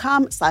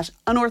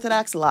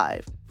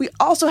tabletmag.com/unorthodoxlive. We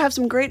also have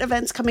some great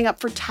events coming up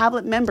for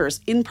Tablet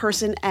members in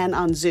person and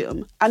on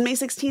Zoom. On May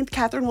 16th,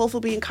 Catherine Wolf will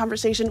be in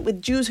conversation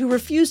with Jews who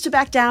refuse to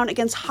back down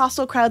against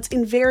hostile crowds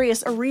in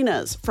various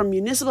arenas, from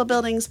municipal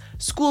buildings,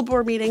 school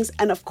board meetings,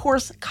 and of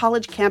course,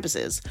 college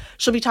campuses.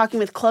 She'll be talking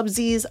with Club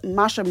Z's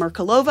Masha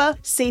Merkalova,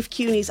 Safe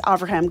CUNY's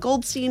Avraham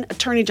Goldstein,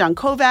 attorney John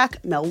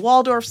Kovac, Mel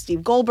Waldorf,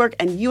 Steve Goldberg,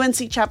 and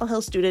UNC Chapel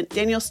Hill student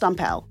Daniel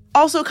Stumpel.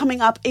 Also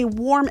coming up, a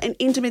warm and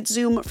intimate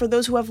Zoom for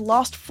those who have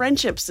lost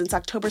friendships since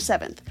October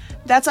 7th.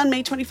 That's on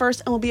May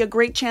 21st and will be a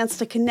great chance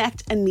to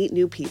connect and meet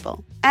new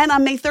people. And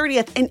on May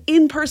 30th, an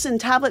in-person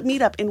Tablet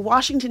meetup in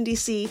Washington,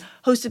 D.C.,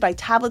 hosted by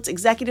Tablet's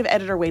executive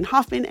editor Wayne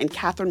Hoffman and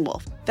Catherine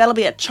Wolfe. That'll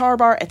be at Char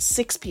Bar at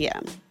 6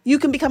 p.m. You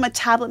can become a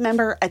Tablet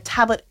member at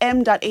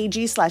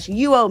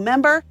tabletm.ag/UO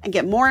member and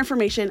get more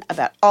information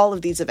about all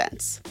of these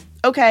events.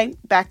 Okay,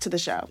 back to the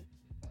show.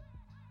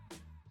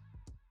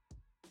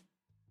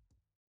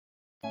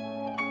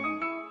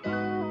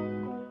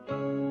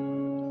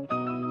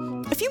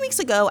 A few weeks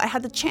ago, I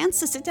had the chance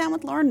to sit down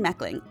with Lauren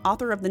Meckling,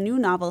 author of the new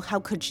novel How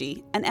Could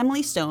She, and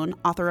Emily Stone,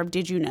 author of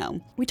Did You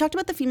Know? We talked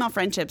about the female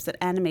friendships that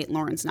animate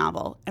Lauren's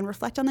novel and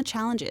reflect on the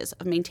challenges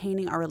of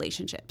maintaining our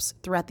relationships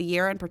throughout the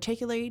year and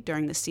particularly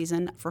during the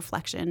season of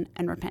reflection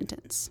and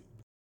repentance.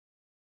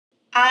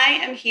 I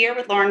am here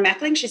with Lauren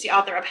Meckling. She's the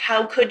author of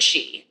How Could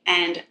She,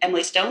 and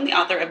Emily Stone, the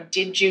author of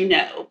Did You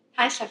Know?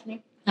 Hi,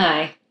 Stephanie.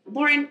 Hi.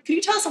 Lauren, can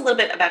you tell us a little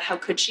bit about How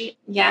Could She?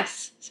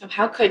 Yes. So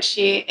How Could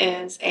She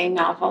is a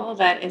novel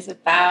that is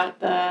about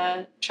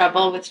the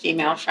trouble with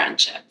female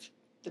friendship.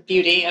 The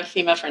beauty of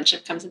female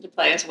friendship comes into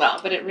play as well,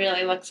 but it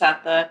really looks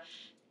at the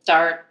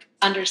dark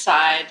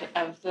underside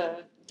of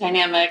the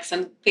dynamics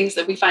and things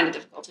that we find it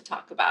difficult to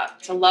talk about.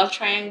 It's a love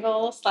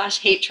triangle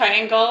 / hate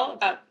triangle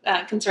about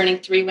concerning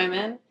three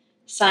women,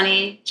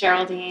 Sunny,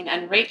 Geraldine,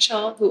 and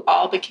Rachel, who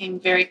all became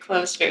very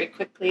close very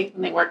quickly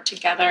when they worked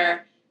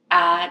together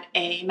at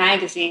a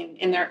magazine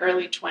in their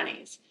early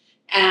 20s.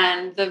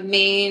 And the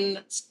main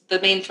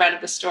thread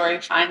of the story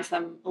finds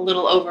them a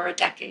little over a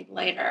decade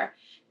later.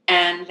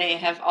 And they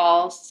have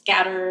all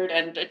scattered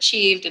and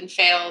achieved and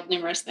failed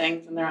numerous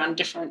things, and they're on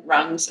different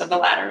rungs of the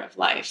ladder of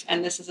life.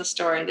 And this is a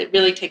story that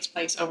really takes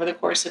place over the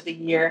course of the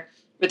year,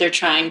 where they're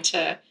trying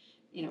to,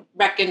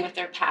 reckon with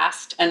their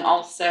past and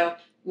also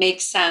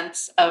make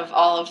sense of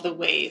all of the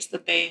ways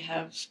that they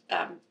have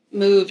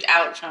moved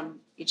out from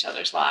each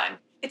other's lives.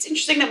 It's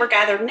interesting that we're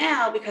gathered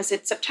now because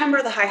it's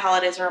September, the high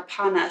holidays are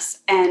upon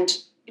us, and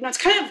it's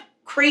kind of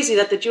crazy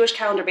that the Jewish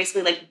calendar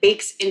basically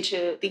bakes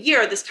into the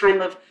year this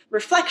time of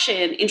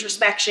reflection,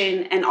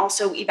 introspection, and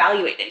also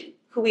evaluating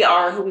who we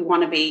are, who we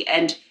want to be,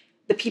 and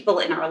the people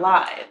in our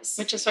lives.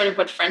 Which is sort of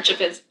what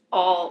friendship is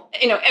all,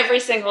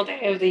 every single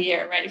day of the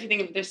year, right? If you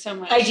think of it, there's so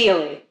much.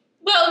 Ideally.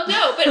 Well,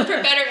 no, but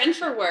for better and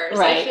for worse.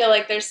 Right. I feel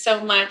like there's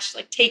so much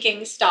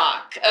taking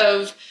stock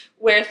of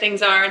where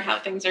things are and how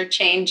things are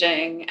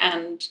changing,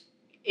 and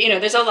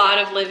there's a lot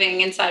of living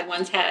inside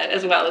one's head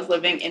as well as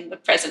living in the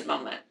present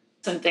moment.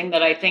 Something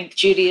that I think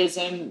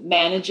Judaism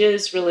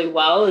manages really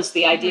well is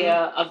the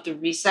idea of the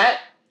reset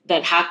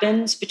that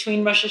happens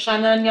between Rosh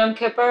Hashanah and Yom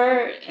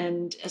Kippur,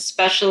 and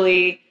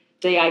especially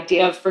the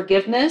idea of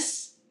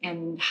forgiveness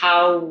and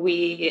how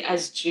we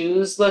as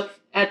Jews look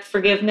at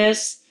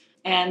forgiveness.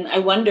 And I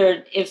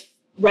wondered if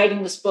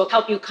writing this book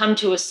helped you come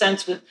to a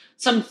sense with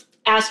some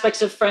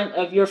aspects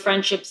of your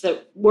friendships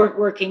that weren't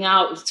working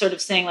out, sort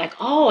of saying and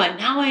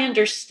now I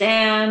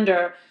understand,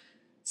 or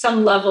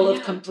some level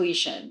of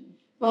completion.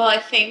 Well, I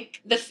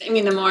think the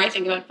more I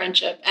think about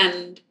friendship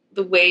and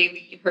the way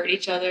we hurt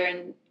each other,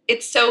 and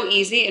it's so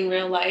easy in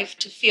real life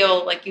to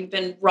feel like you've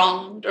been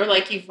wronged or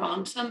like you've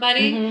wronged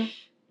somebody.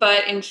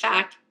 But in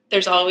fact,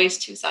 there's always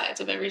two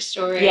sides of every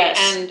story. Yes.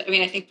 And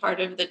I think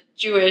part of the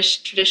Jewish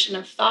tradition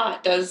of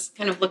thought does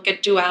kind of look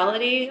at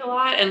duality a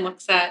lot and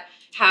looks at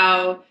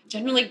how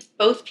generally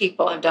both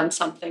people have done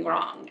something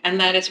wrong, and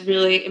that it's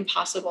really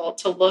impossible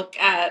to look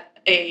at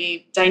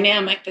a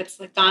dynamic that's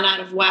gone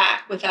out of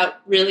whack without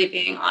really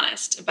being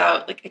honest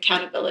about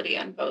accountability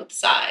on both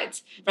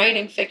sides.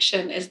 Writing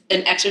fiction is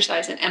an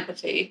exercise in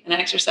empathy, an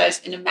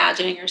exercise in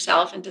imagining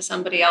yourself into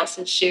somebody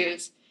else's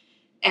shoes.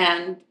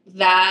 And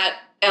that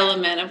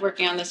element of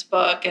working on this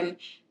book, and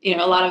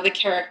a lot of the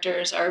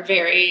characters are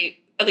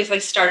at least they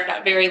started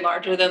out very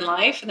larger than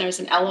life, and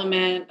there's an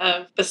element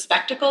of the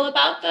spectacle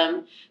about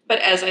them. But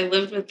as I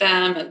lived with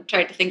them and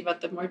tried to think about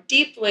them more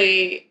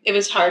deeply, it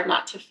was hard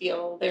not to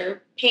feel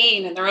their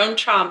pain and their own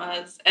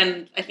traumas.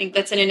 And I think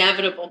that's an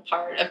inevitable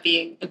part of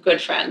being a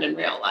good friend in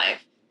real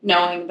life,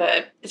 knowing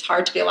that it's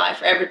hard to be alive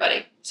for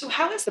everybody. So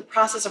how has the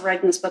process of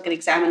writing this book and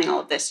examining all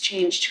of this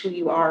changed who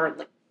you are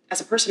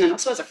as a person and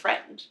also as a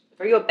friend?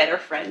 Are you a better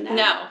friend now?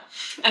 No,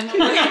 I'm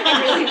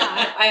really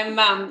not.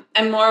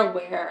 I'm more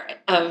aware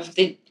of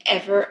the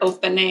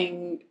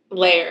ever-opening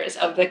layers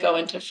that go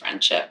into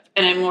friendship,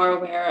 and I'm more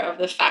aware of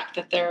the fact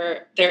that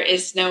there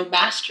is no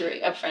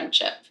mastery of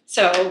friendship.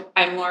 So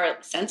I'm more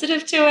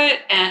sensitive to it,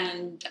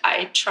 and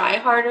I try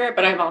harder,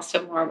 but I'm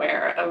also more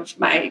aware of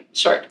my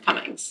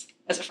shortcomings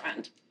as a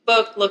friend.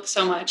 Book looks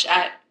so much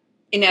at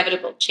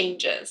inevitable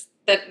changes.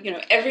 That,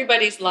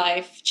 everybody's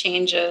life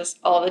changes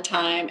all the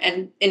time,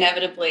 and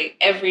inevitably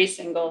every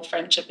single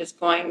friendship is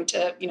going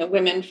to,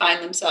 women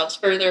find themselves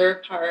further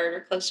apart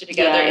or closer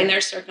together in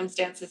their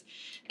circumstances.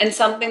 And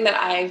something that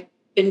I've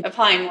been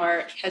applying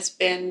more has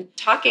been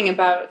talking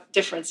about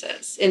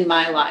differences in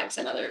my lives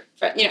and other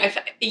friends.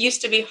 It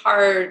used to be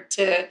hard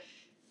to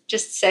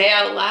just say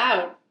out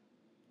loud,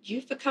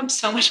 you've become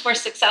so much more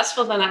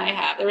successful than I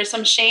have. There was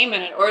some shame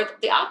in it, or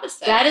the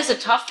opposite. That is a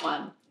tough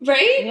one.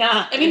 Right?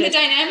 Yeah. I mean, the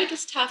dynamic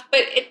is tough,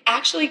 but it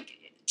actually,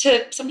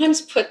 to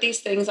sometimes put these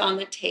things on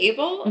the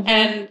table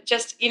and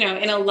just,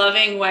 in a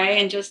loving way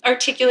and just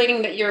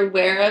articulating that you're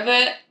aware of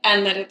it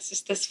and that it's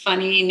just this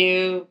funny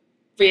new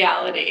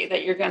reality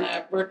that you're going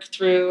to work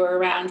through or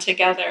around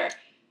together,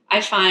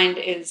 I find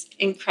is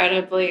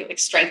incredibly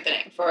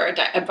strengthening for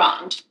a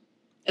bond,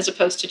 as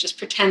opposed to just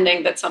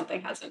pretending that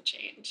something hasn't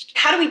changed.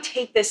 How do we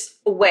take this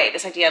away,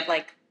 this idea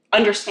of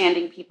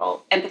understanding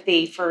people,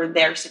 empathy for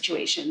their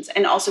situations,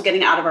 and also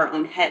getting out of our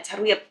own heads? How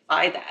do we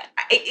apply that?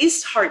 It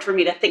is hard for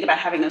me to think about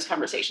having those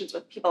conversations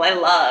with people I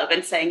love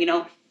and saying,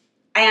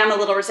 I am a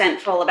little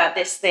resentful about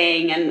this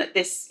thing and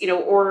this,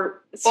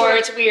 or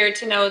it's weird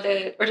to know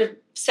that, or to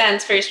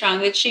sense very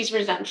strongly that she's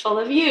resentful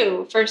of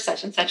you for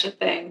such and such a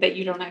thing that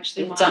you don't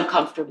actually want. It's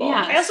uncomfortable.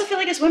 Yeah. I also feel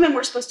like as women,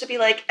 we're supposed to be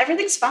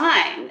everything's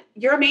fine.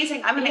 You're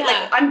amazing. I'm amazing.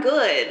 I'm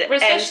good.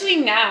 Especially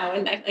now,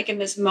 and in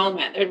this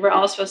moment, we're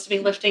all supposed to be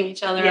lifting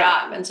each other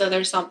up. And so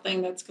there's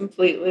something that's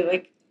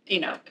completely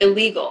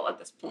illegal at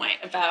this point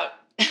about,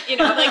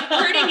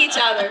 hurting each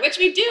other, which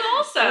we do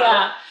also.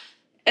 Yeah.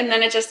 And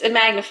then it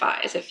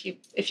magnifies if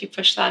you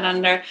push that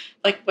under.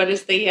 What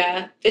is the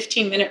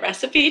 15-minute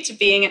recipe to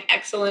being an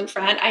excellent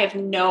friend? I have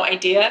no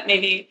idea.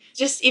 Maybe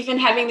just even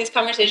having these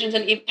conversations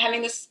and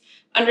having this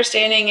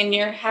understanding in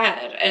your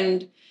head.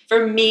 And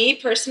for me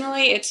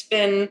personally, it's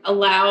been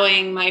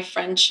allowing my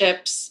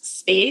friendships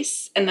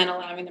space and then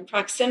allowing them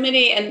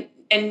proximity and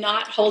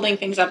not holding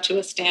things up to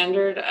a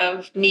standard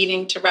of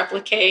needing to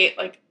replicate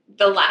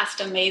the last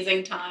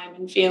amazing time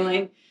and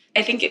feeling.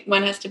 I think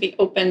one has to be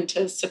open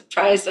to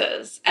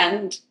surprises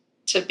and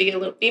to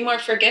be more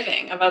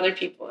forgiving of other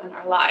people in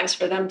our lives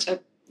for them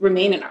to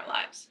remain in our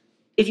lives.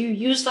 If you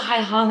use the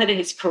high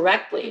holidays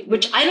correctly,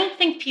 which I don't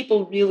think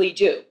people really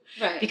do,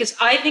 right? Because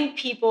I think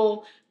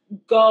people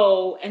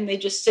go and they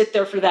just sit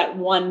there for that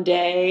one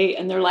day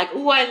and they're like,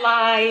 ooh, I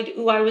lied.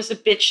 Ooh, I was a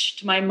bitch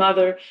to my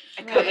mother.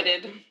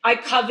 I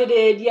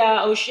coveted.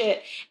 Yeah. Oh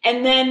shit.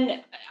 And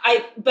then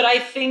but I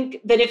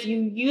think that if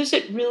you use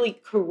it really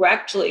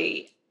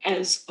correctly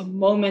as a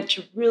moment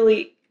to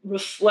really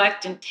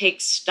reflect and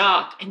take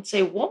stock and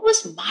say, what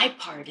was my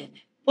part in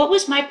it? What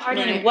was my part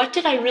in it? What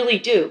did I really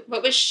do?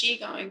 What was she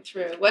going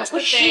through? What's the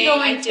thing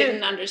I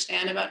didn't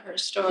understand about her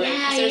story?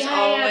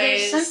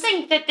 There's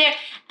something that there,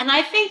 and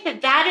I think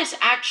that is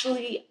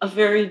actually a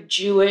very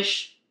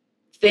Jewish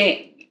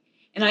thing.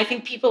 And I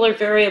think people are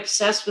very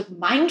obsessed with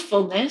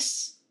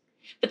mindfulness,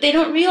 but they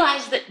don't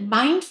realize that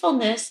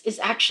mindfulness is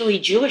actually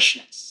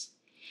Jewishness.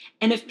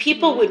 And if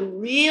people would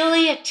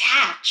really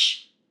attach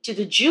to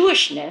the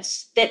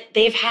Jewishness that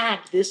they've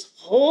had this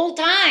whole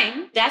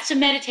time, that's a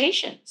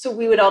meditation. So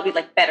we would all be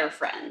better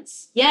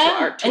friends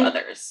to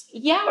others.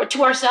 Yeah, or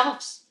to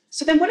ourselves.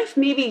 So then what if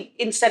maybe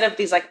instead of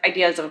these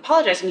ideas of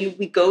apologizing,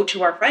 we go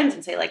to our friends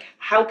and say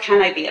how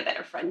can I be a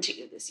better friend to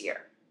you this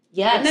year?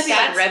 Yes. Wouldn't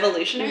that be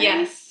revolutionary?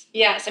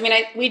 Yes. I mean,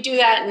 we do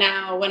that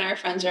now when our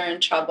friends are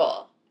in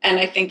trouble. And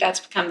I think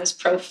that's become this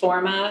pro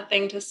forma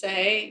thing to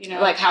say,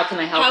 how can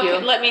I help you?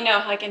 Let me know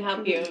how I can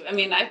help you. I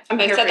mean, I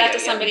said that to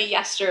somebody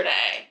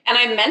yesterday, and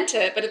I meant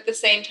it, but at the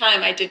same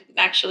time, I didn't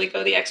actually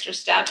go the extra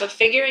step of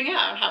figuring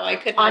out how I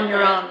could help on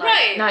your own,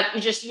 right?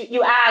 Not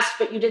you asked,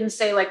 but you didn't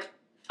say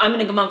I'm going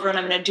to come over and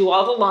I'm going to do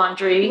all the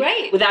laundry,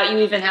 right? Without you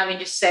even having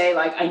to say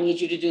I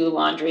need you to do the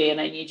laundry and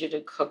I need you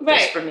to cook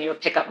this for me or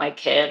pick up my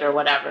kid or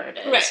whatever it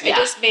is. Right. Yeah. I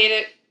just made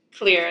it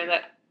clear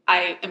that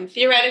I am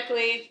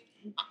theoretically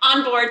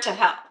on board to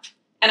help.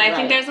 And I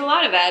think there's a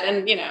lot of that.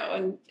 And,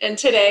 and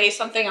today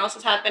something else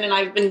has happened and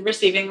I've been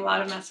receiving a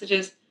lot of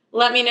messages.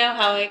 Let me know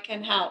how I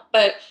can help.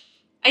 But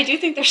I do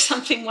think there's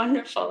something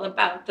wonderful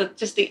about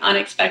just the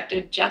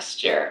unexpected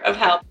gesture of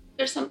help.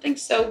 There's something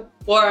so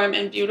warm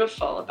and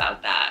beautiful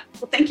about that.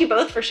 Well, thank you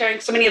both for sharing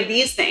so many of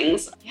these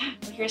things. Yeah.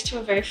 Well, here's to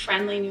a very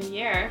friendly new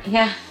year.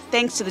 Yeah.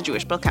 Thanks to the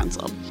Jewish Bill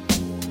Council.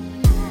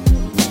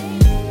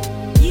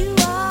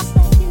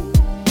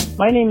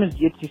 My name is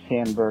Yitzi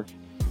Sandberg.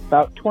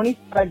 About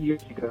 25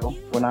 years ago,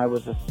 when I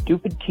was a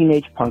stupid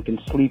teenage punk in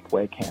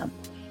sleepaway camp,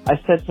 I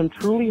said some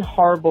truly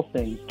horrible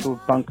things to a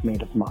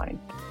bunkmate of mine.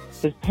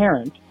 His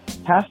parent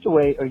passed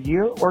away a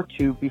year or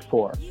two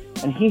before,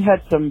 and he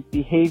had some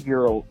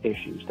behavioral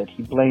issues that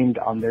he blamed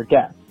on their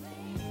death.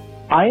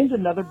 I and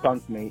another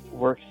bunkmate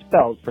were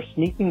expelled for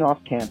sneaking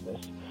off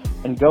campus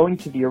and going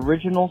to the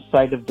original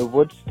site of the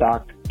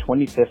Woodstock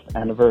 25th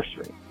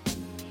anniversary.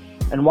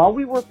 And while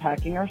we were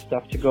packing our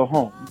stuff to go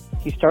home,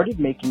 he started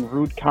making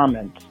rude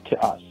comments to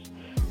us,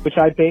 which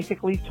I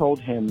basically told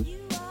him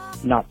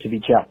not to be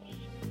jealous.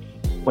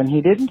 When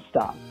he didn't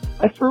stop,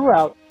 I threw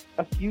out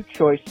a few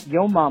choice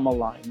yo mama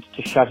lines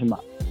to shut him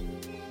up.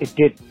 It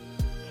didn't.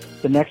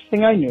 The next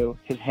thing I knew,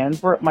 his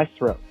hands were at my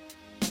throat.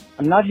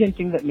 I'm not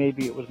hinting that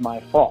maybe it was my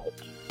fault.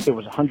 It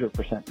was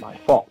 100% my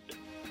fault.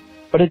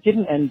 But it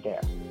didn't end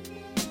there.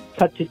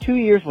 Cut to 2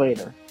 years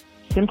later,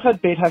 Simchat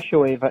Beit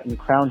HaShoeva in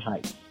Crown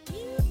Heights.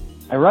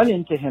 I run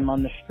into him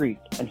on the street,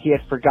 and he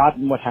had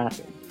forgotten what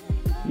happened.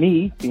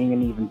 Me, being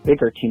an even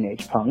bigger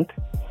teenage punk,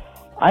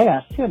 I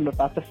asked him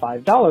about the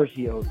 $5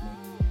 he owed me.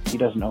 He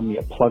doesn't owe me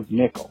a plugged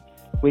nickel,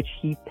 which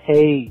he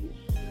pays.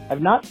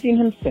 I've not seen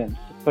him since,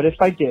 but if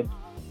I did,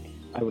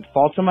 I would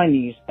fall to my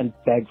knees and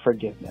beg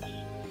forgiveness.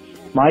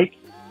 Mike,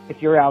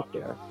 if you're out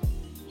there,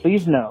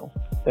 please know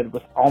that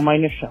with all my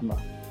neshama,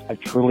 I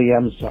truly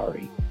am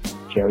sorry.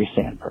 Jerry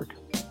Sandberg.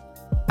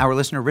 Our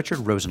listener Richard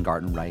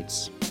Rosengarten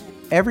writes,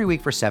 every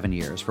week for 7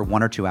 years, for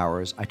 1 or 2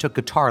 hours, I took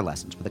guitar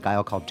lessons with a guy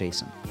I'll call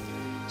Jason.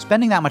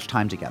 Spending that much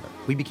time together,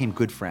 we became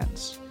good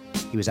friends.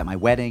 He was at my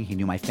wedding, he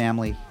knew my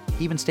family,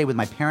 he even stayed with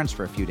my parents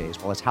for a few days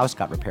while his house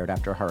got repaired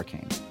after a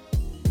hurricane.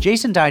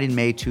 Jason died in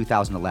May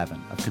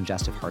 2011 of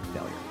congestive heart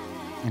failure,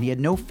 and he had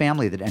no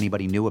family that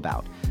anybody knew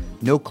about,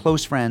 no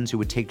close friends who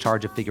would take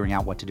charge of figuring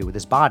out what to do with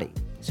his body,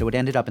 so it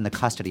ended up in the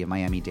custody of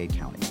Miami-Dade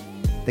County.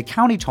 The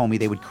county told me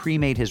they would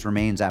cremate his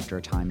remains after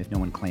a time if no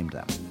one claimed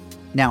them.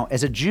 Now,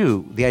 as a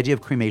Jew, the idea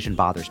of cremation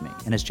bothers me,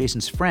 and as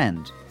Jason's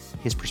friend,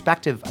 his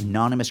prospective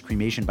anonymous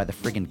cremation by the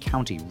friggin'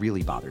 county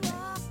really bothered me.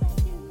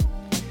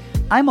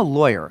 I'm a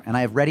lawyer, and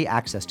I have ready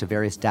access to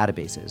various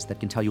databases that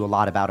can tell you a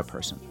lot about a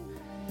person.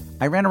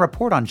 I ran a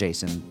report on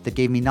Jason that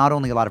gave me not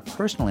only a lot of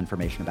personal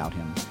information about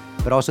him,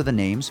 but also the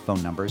names,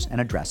 phone numbers,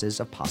 and addresses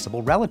of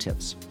possible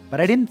relatives.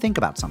 But I didn't think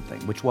about something,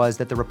 which was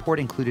that the report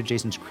included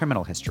Jason's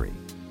criminal history,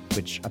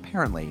 which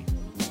apparently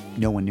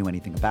no one knew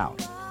anything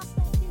about.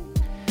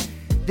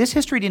 This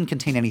history didn't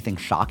contain anything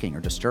shocking or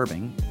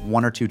disturbing.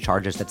 1 or 2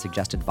 charges that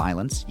suggested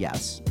violence,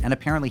 yes, and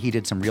apparently he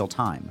did some real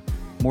time,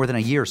 more than a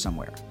year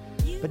somewhere.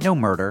 But no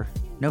murder,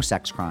 no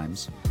sex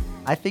crimes.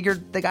 I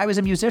figured the guy was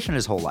a musician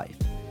his whole life.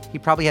 He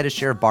probably had his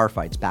share of bar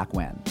fights back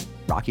when,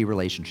 rocky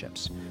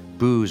relationships,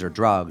 booze or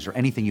drugs or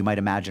anything you might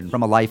imagine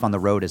from a life on the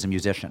road as a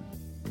musician.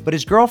 But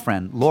his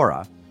girlfriend,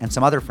 Laura, and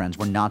some other friends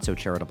were not so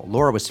charitable.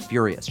 Laura was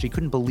furious. She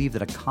couldn't believe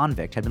that a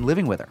convict had been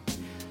living with her.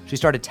 She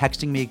started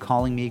texting me,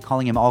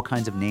 calling him all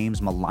kinds of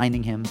names,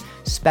 maligning him,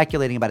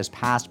 speculating about his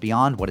past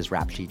beyond what his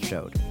rap sheet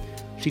showed.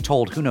 She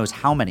told who knows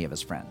how many of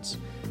his friends.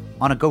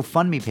 On a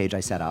GoFundMe page I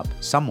set up,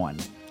 someone,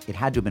 it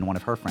had to have been one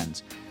of her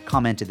friends,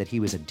 commented that he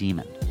was a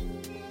demon.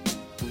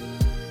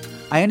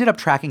 I ended up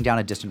tracking down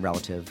a distant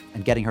relative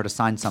and getting her to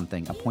sign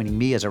something appointing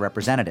me as a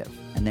representative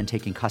and then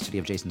taking custody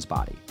of Jason's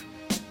body.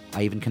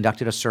 I even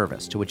conducted a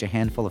service to which a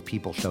handful of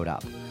people showed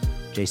up.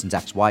 Jason's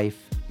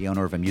ex-wife, the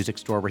owner of a music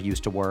store where he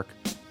used to work,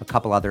 a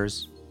couple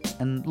others,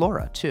 and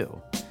Laura, too.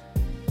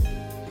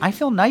 I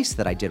feel nice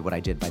that I did what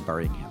I did by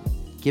burying him,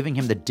 giving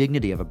him the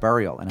dignity of a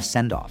burial and a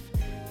send-off,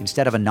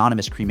 instead of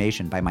anonymous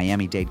cremation by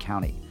Miami-Dade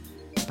County.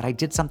 But I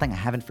did something I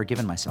haven't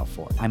forgiven myself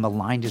for. I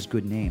maligned his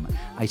good name.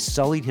 I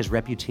sullied his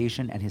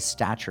reputation and his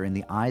stature in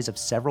the eyes of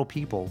several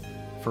people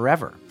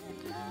forever.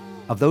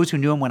 Of those who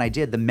knew him when I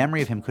did, the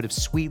memory of him could have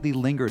sweetly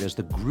lingered as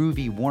the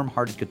groovy,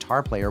 warm-hearted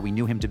guitar player we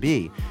knew him to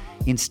be.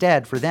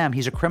 Instead, for them,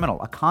 he's a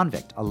criminal, a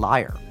convict, a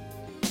liar.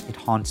 It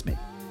haunts me.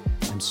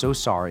 I'm so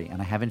sorry,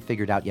 and I haven't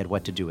figured out yet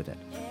what to do with it.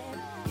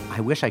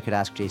 I wish I could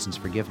ask Jason's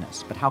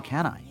forgiveness, but how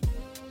can I?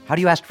 How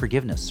do you ask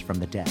forgiveness from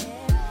the dead?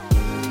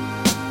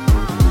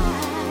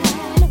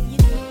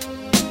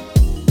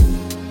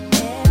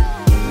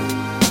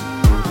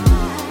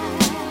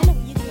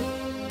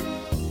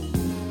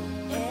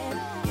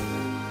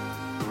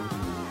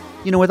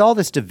 You know, with all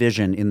this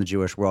division in the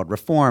Jewish world,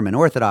 Reform and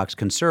Orthodox,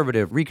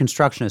 Conservative,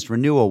 Reconstructionist,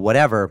 Renewal,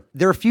 whatever,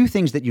 there are a few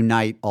things that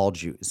unite all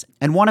Jews.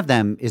 And one of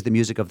them is the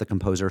music of the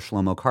composer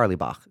Shlomo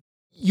Carlebach.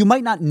 You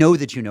might not know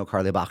that you know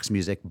Carlebach's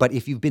music, but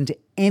if you've been to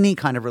any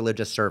kind of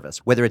religious service,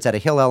 whether it's at a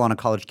Hillel on a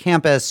college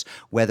campus,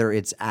 whether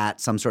it's at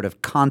some sort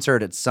of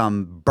concert at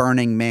some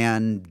Burning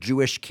Man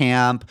Jewish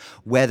camp,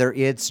 whether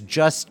it's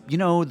just,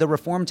 the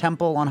Reform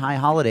Temple on high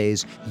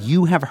holidays,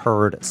 you have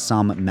heard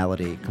some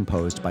melody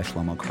composed by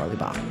Shlomo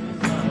Carlebach.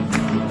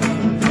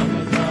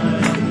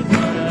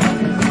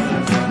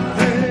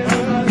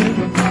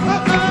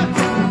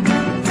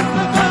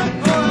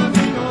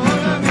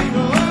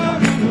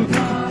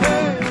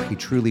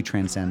 Truly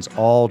transcends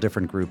all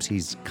different groups.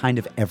 He's kind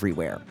of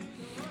everywhere.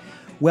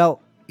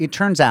 Well, it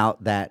turns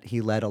out that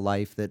he led a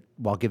life that,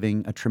 while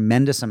giving a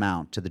tremendous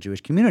amount to the Jewish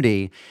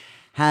community,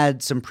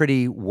 had some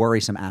pretty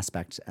worrisome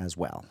aspects as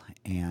well.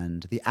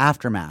 And the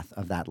aftermath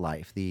of that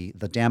life, the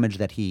damage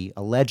that he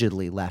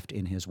allegedly left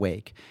in his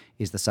wake,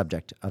 is the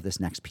subject of this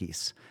next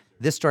piece.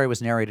 This story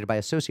was narrated by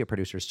associate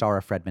producer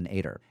Sarah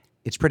Fredman-Ader.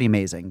 It's pretty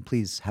amazing.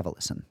 Please have a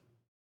listen.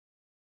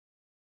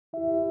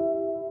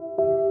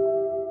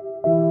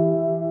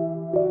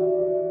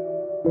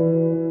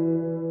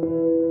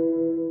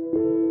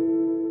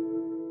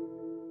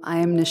 I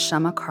am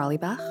Neshama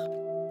Carlebach.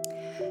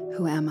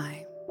 Who am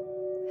I?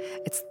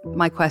 It's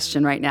my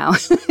question right now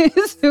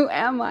is who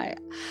am I?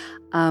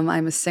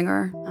 I'm a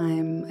singer.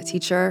 I'm a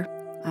teacher.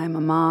 I'm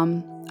a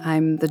mom.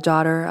 I'm the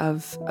daughter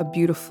of a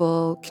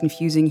beautiful,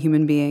 confusing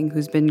human being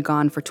who's been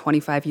gone for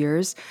 25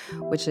 years,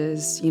 which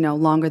is,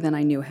 longer than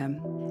I knew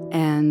him.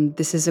 And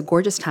this is a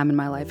gorgeous time in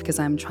my life because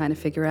I'm trying to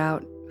figure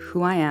out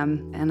who I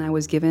am. And I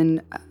was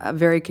given a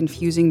very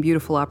confusing,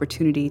 beautiful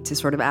opportunity to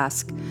sort of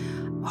ask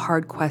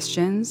hard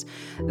questions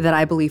that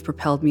I believe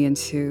propelled me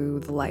into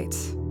the light.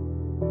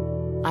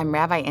 I'm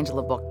Rabbi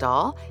Angela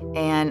Buchdahl,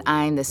 and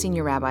I'm the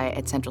senior rabbi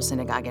at Central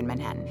Synagogue in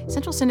Manhattan.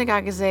 Central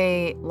Synagogue is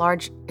a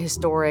large,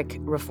 historic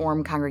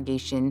Reform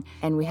congregation,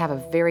 and we have a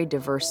very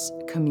diverse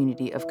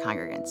community of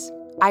congregants.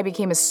 I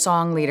became a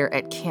song leader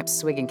at Camp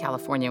Swig in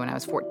California when I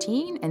was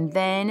 14, and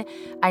then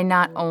I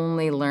not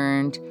only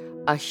learned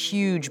a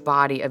huge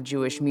body of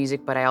Jewish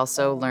music, but I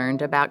also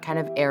learned about kind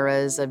of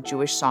eras of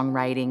Jewish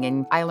songwriting,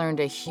 and I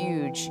learned a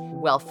huge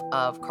wealth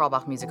of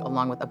Carlebach music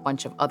along with a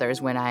bunch of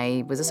others when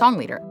I was a song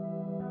leader.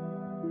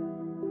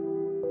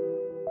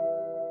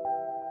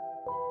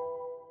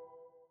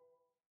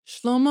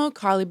 Shlomo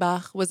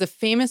Carlebach was a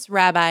famous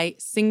rabbi,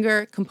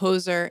 singer,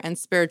 composer, and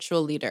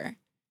spiritual leader.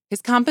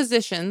 His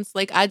compositions,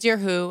 like Ad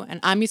Yarhu and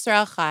Am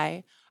Yisrael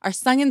Chai, are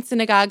sung in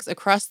synagogues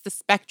across the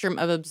spectrum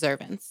of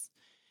observance.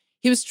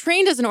 He was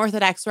trained as an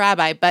Orthodox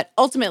rabbi, but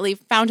ultimately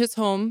found his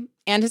home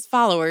and his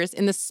followers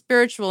in the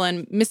spiritual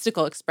and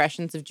mystical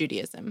expressions of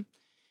Judaism.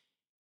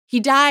 He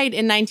died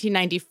in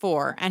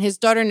 1994, and his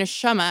daughter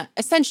Neshama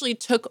essentially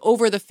took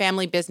over the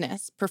family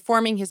business,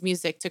 performing his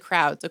music to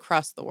crowds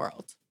across the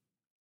world.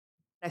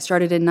 I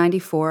started in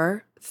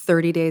 94,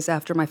 30 days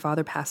after my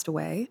father passed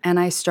away. And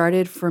I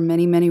started for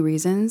many, many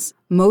reasons.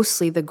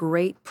 Mostly the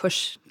great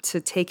push to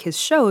take his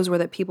shows were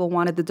that people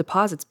wanted the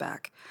deposits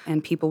back.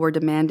 And people were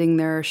demanding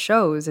their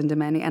shows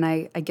and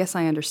I guess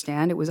I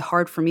understand. It was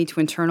hard for me to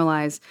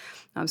internalize.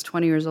 I was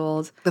 20 years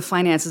old. The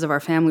finances of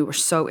our family were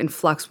so in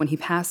flux when he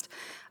passed.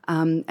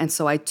 And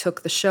so I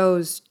took the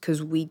shows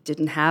because we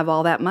didn't have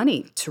all that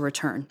money to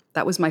return.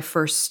 That was my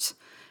first,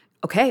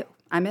 okay,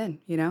 I'm in,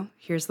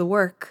 here's the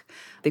work.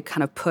 They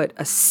kind of put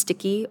a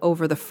sticky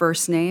over the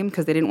first name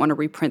because they didn't want to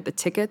reprint the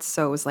tickets.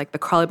 So it was like the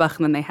Carlebach,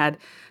 and then they had,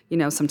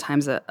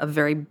 sometimes a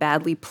very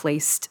badly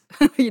placed,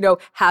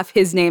 half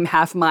his name,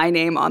 half my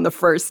name on the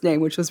first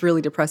name, which was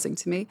really depressing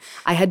to me.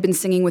 I had been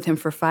singing with him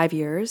for 5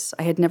 years.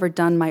 I had never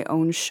done my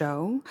own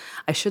show.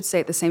 I should say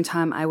at the same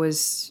time I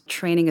was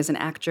training as an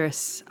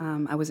actress.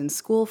 I was in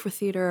school for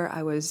theater.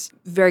 I was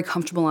very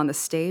comfortable on the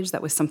stage.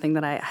 That was something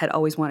that I had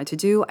always wanted to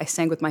do. I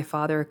sang with my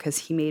father because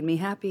he made me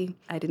happy.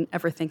 I didn't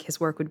ever think his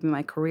work would be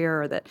my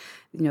career or that,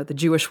 the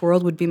Jewish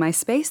world would be my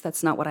space.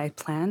 That's not what I had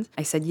planned.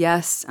 I said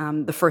yes.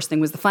 The first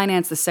thing was the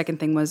finance. The second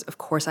thing was, of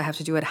course, I have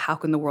to do it. How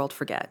can the world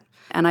forget?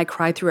 And I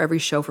cried through every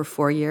show for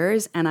 4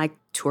 years, and I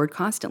toured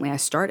constantly. I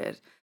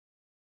started.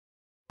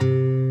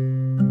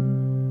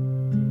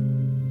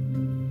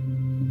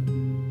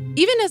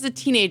 Even as a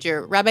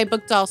teenager, Rabbi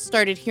Buchdahl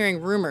started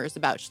hearing rumors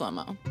about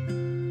Shlomo.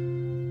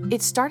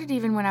 It started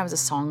even when I was a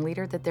song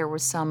leader that there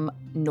was some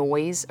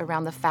noise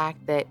around the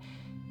fact that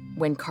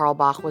when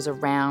Carlebach was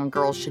around,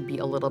 girls should be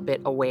a little bit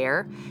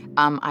aware.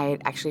 I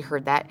had actually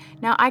heard that.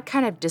 Now, I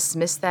kind of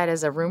dismissed that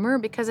as a rumor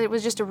because it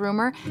was just a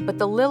rumor, but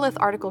the Lilith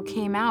article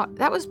came out.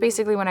 That was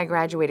basically when I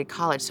graduated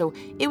college, so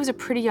it was a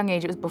pretty young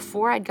age. It was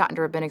before I'd gotten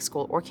to rabbinic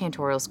school or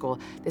cantorial school.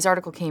 This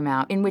article came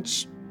out in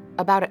which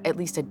about at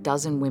least a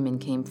dozen women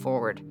came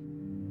forward.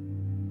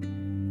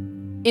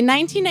 In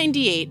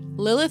 1998,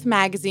 Lilith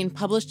magazine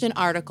published an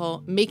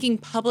article making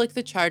public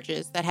the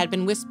charges that had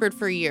been whispered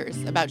for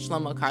years about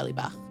Shlomo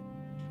Carlebach.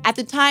 At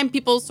the time,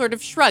 people sort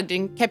of shrugged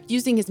and kept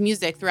using his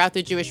music throughout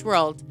the Jewish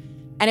world,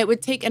 and it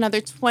would take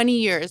another 20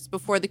 years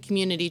before the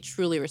community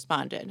truly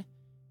responded.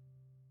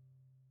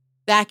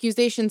 The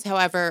accusations,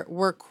 however,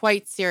 were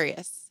quite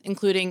serious,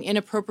 including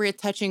inappropriate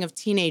touching of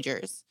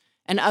teenagers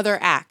and other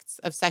acts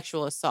of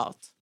sexual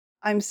assault.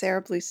 I'm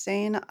Sarah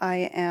Bluestein.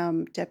 I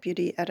am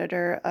deputy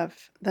editor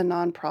of the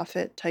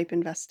nonprofit Type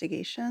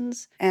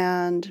Investigations,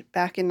 and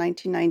back in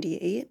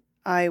 1998,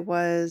 I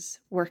was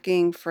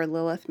working for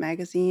Lilith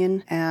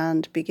magazine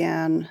and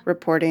began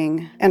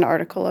reporting an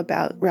article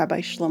about Rabbi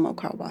Shlomo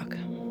Carlebach.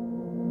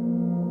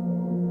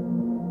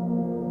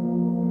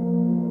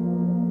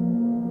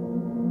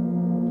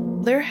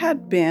 There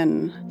had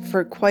been,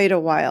 for quite a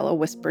while, a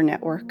whisper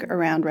network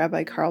around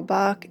Rabbi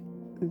Carlebach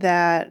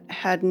that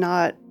had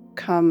not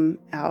come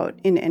out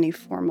in any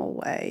formal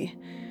way.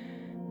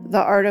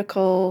 The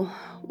article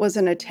was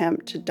an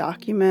attempt to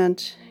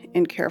document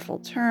in careful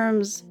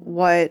terms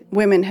what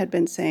women had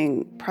been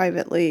saying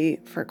privately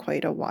for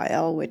quite a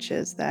while, which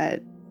is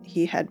that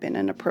he had been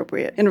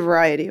inappropriate in a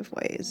variety of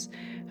ways.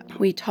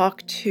 We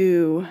talked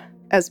to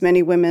as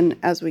many women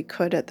as we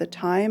could at the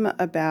time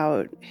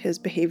about his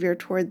behavior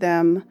toward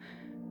them,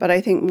 but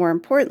I think more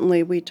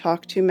importantly, we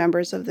talked to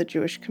members of the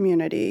Jewish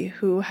community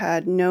who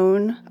had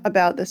known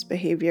about this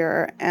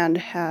behavior and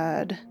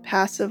had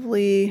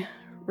passively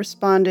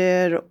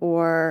responded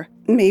or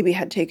maybe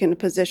had taken a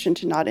position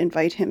to not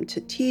invite him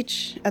to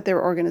teach at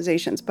their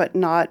organizations, but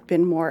not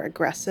been more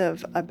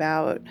aggressive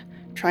about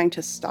trying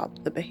to stop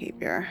the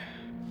behavior.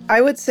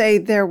 I would say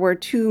there were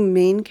two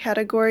main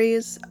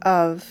categories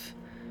of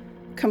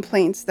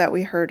complaints that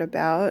we heard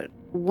about.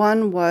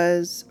 One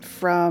was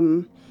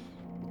from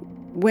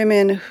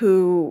women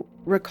who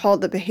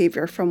recalled the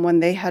behavior from when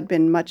they had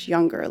been much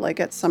younger, like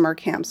at summer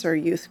camps or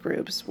youth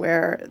groups,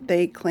 where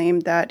they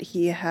claimed that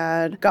he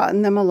had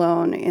gotten them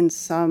alone in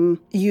some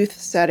youth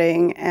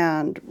setting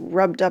and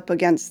rubbed up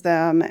against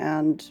them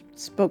and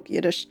spoke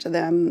Yiddish to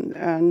them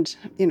and,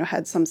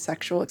 had some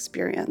sexual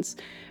experience.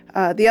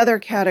 The other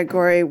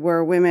category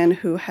were women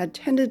who had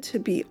tended to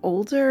be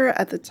older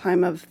at the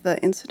time of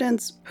the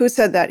incidents, who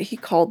said that he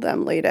called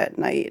them late at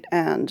night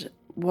and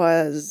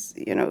was,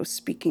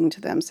 speaking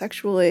to them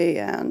sexually,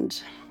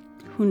 and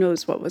who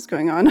knows what was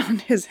going on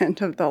his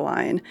end of the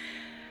line.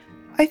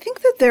 I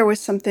think that there was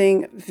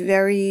something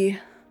very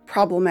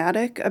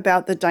problematic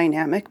about the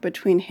dynamic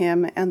between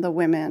him and the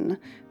women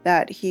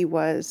that he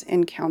was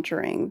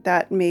encountering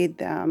that made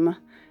them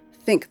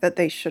think that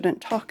they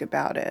shouldn't talk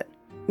about it.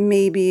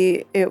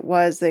 Maybe it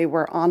was they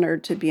were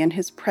honored to be in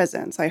his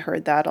presence. I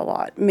heard that a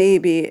lot.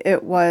 Maybe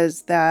it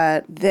was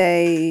that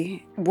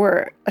they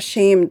were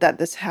ashamed that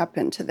this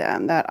happened to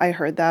them. That I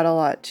heard that a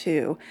lot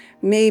too.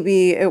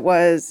 Maybe it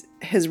was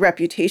his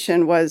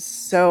reputation was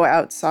so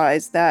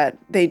outsized that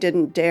they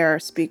didn't dare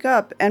speak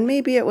up. And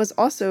maybe it was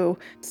also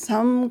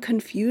some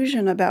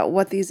confusion about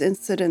what these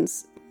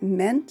incidents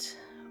meant,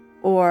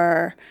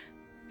 or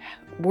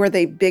were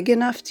they big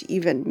enough to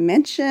even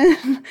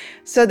mention?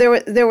 So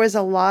there was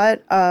a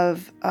lot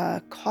of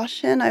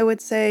caution, I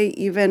would say,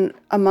 even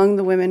among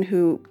the women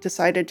who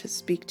decided to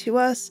speak to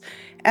us.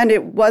 And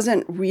it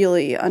wasn't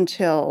really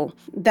until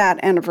that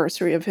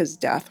anniversary of his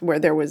death where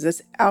there was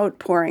this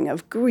outpouring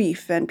of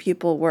grief, and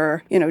people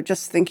were,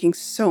 just thinking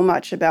so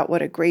much about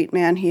what a great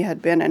man he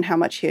had been and how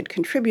much he had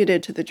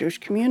contributed to the Jewish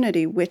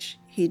community, which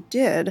he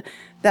did,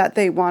 that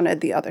they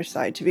wanted the other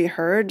side to be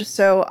heard.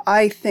 So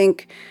I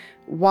think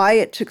why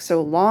it took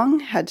so long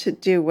had to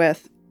do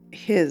with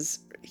his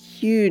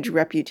huge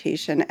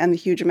reputation and the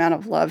huge amount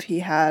of love he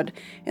had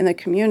in the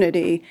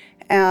community,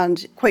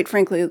 and quite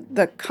frankly,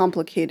 the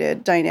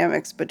complicated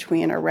dynamics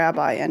between a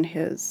rabbi and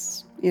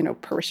his,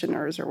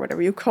 parishioners or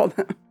whatever you call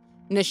them.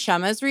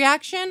 Neshama's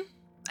reaction?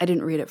 I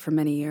didn't read it for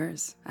many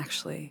years,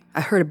 actually.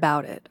 I heard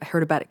about it. I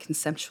heard about it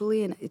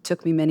conceptually, and it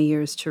took me many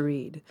years to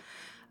read.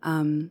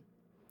 And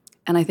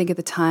I think at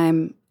the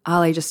time,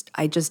 I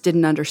just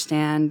didn't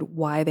understand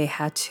why they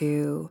had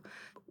to,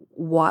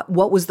 what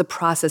was the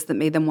process that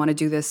made them want to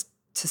do this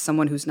to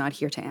someone who's not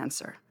here to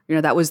answer.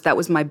 That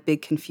was my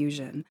big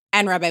confusion.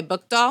 And Rabbi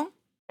Buchdahl?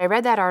 I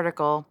read that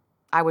article.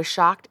 I was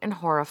shocked and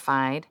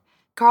horrified.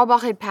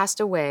 Carlebach had passed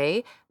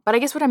away, but I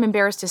guess what I'm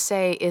embarrassed to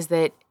say is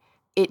that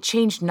it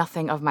changed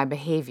nothing of my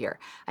behavior.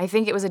 I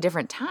think it was a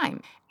different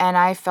time, and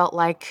I felt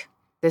like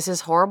this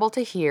is horrible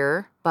to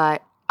hear,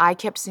 but I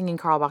kept singing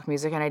Carlebach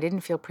music, and I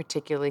didn't feel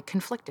particularly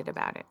conflicted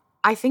about it.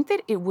 I think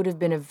that it would have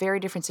been a very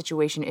different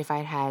situation if I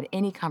had had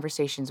any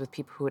conversations with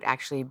people who had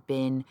actually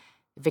been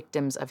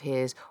victims of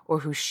his, or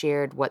who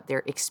shared what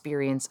their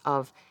experience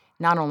of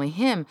not only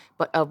him,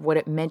 but of what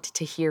it meant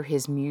to hear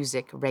his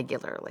music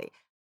regularly.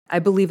 I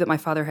believe that my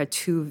father had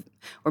two,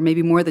 or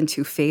maybe more than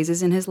two,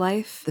 phases in his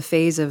life. The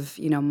phase of,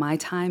 my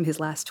time, his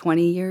last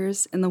 20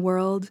 years in the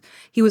world.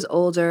 He was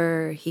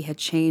older, he had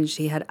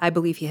changed, I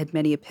believe he had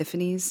many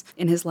epiphanies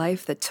in his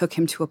life that took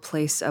him to a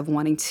place of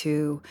wanting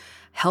to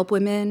help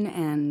women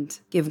and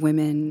give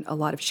women a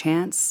lot of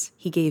chance.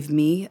 He gave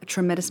me a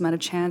tremendous amount of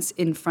chance.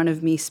 In front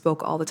of me,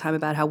 spoke all the time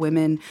about how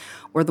women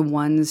were the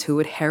ones who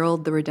would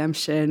herald the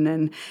redemption,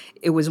 and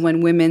it was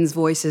when women's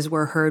voices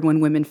were heard, when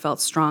women felt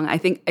strong. I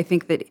think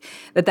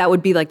that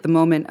would be like the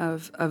moment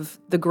of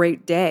the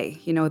great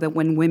day, that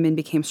when women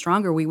became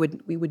stronger, we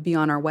would be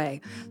on our way.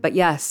 But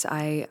yes,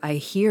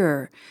 I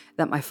hear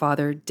that my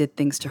father did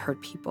things to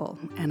hurt people,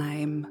 and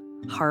I'm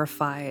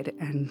horrified,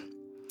 and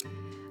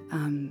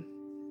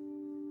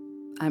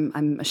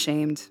I'm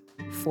ashamed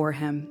for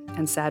him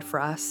and sad for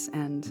us,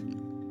 and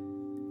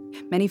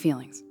many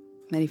feelings.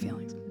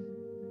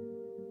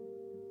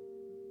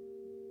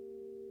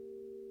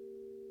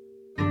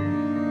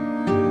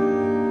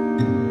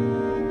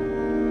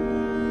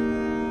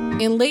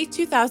 In late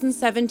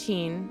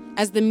 2017,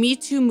 as the Me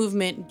Too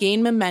movement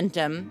gained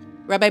momentum,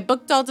 Rabbi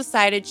Buchdahl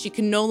decided she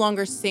could no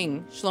longer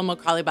sing Shlomo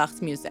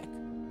Carlebach's music,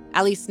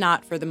 at least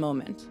not for the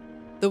moment.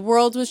 The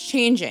world was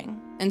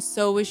changing, and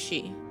so was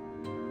she.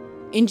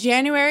 In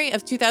January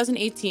of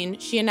 2018,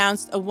 she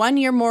announced a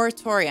 1-year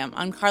moratorium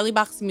on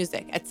Carlebach's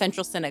music at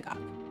Central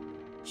Synagogue.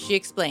 She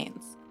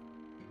explains.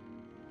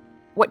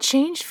 What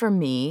changed for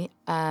me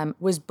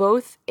was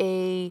both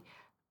an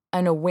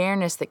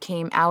awareness that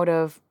came out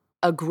of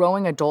a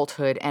growing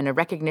adulthood and a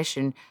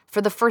recognition for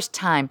the first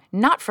time,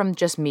 not from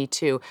just Me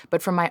Too, but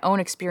from my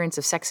own experience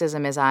of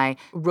sexism as I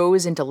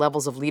rose into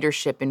levels of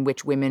leadership in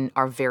which women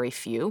are very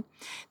few,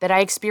 that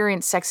I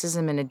experienced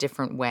sexism in a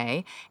different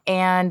way.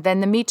 And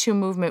then the Me Too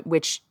movement,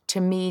 which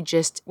to me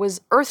just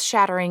was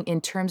earth-shattering in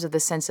terms of the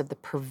sense of the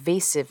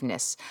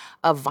pervasiveness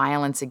of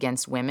violence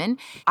against women.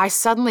 I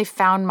suddenly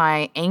found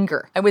my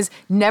anger. I was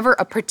never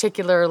a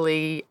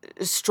particularly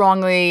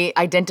strongly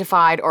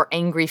identified or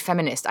angry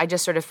feminist. I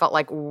just sort of felt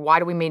like, why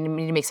do we need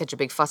to make such a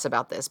big fuss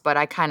about this? But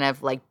I kind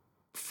of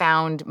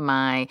found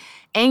my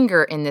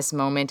anger in this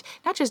moment,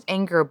 not just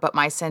anger, but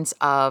my sense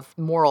of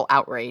moral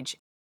outrage.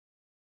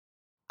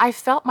 I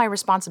felt my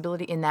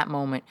responsibility in that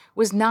moment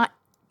was not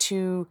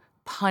to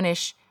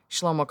punish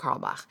Shlomo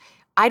Carlebach.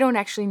 I don't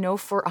actually know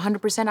for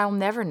 100%, I'll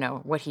never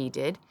know what he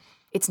did.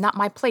 It's not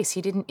my place.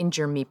 He didn't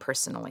injure me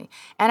personally.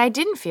 And I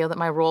didn't feel that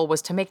my role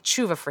was to make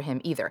tshuva for him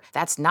either.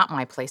 That's not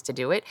my place to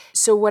do it.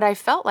 So what I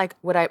felt like,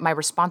 my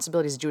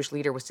responsibility as a Jewish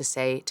leader was to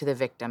say to the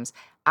victims,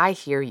 I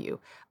hear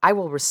you. I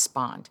will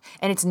respond.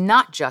 And it's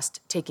not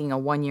just taking a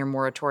 1-year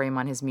moratorium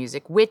on his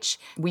music, which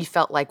we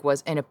felt like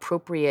was an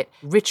appropriate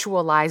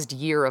ritualized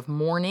year of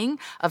mourning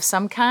of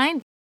some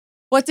kind.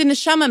 What did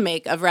Neshama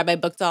make of Rabbi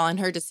Buchdahl and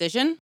her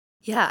decision?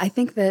 Yeah, I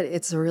think that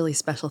it's a really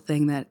special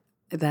thing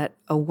that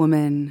a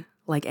woman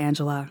like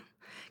Angela,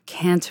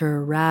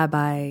 cantor,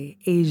 rabbi,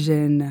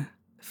 Asian,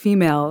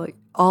 female,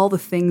 all the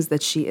things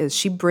that she is.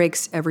 She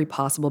breaks every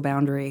possible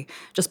boundary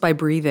just by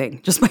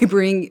breathing, just by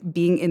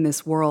being in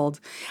this world.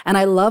 And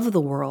I love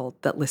the world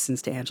that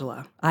listens to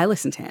Angela. I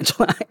listen to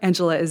Angela.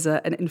 Angela is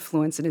an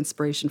influence and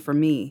inspiration for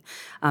me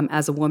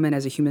as a woman,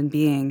 as a human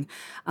being.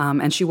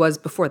 And she was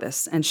before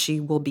this, and she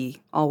will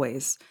be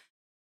always.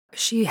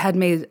 She had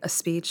made a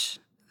speech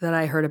that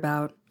I heard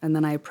about, and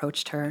then I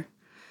approached her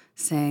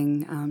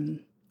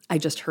saying, I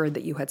just heard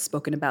that you had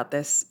spoken about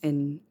this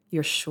in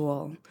your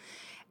shul.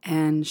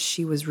 And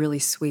she was really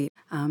sweet.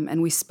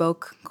 And we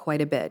spoke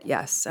quite a bit,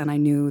 yes. And I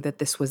knew that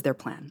this was their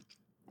plan.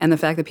 And the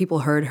fact that people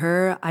heard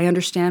her, I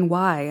understand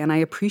why. And I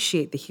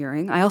appreciate the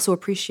hearing. I also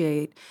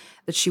appreciate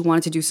that she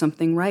wanted to do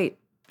something right.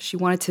 She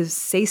wanted to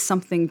say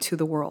something to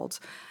the world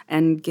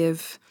and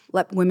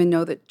let women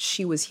know that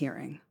she was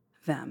hearing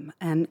them.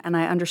 And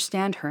I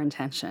understand her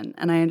intention.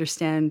 And I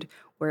understand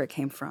where it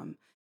came from.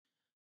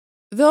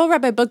 Though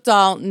Rabbi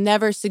Buchdahl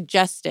never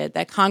suggested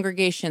that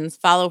congregations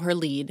follow her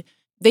lead,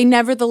 they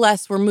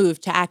nevertheless were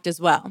moved to act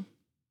as well.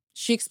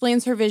 She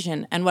explains her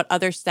vision and what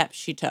other steps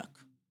she took.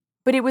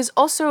 But it was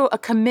also a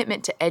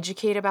commitment to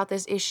educate about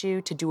this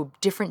issue, to do a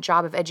different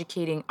job of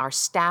educating our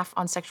staff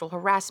on sexual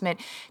harassment,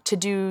 to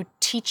do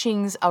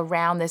teachings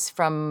around this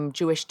from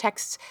Jewish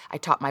texts. I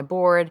taught my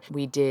board.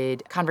 We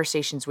did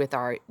conversations with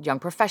our young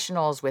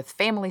professionals, with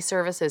family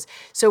services.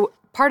 So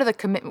part of the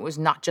commitment was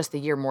not just the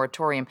year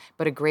moratorium,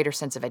 but a greater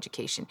sense of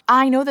education.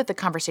 I know that the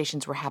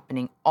conversations were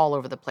happening all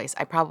over the place.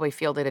 I probably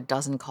fielded a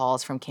dozen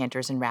calls from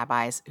cantors and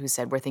rabbis who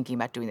said, we're thinking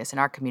about doing this in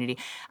our community.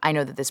 I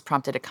know that this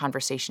prompted a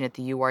conversation at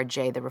the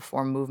URJ, the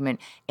Reform Movement,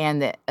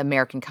 and the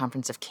American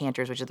Conference of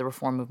Cantors, which is the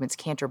Reform Movement's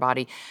cantor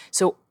body.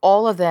 So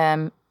all of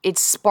them, it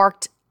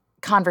sparked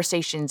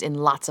conversations in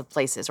lots of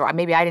places, or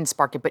maybe I didn't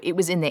spark it, but it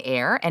was in the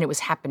air and it was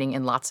happening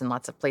in lots and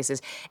lots of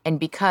places. And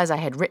because I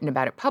had written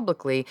about it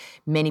publicly,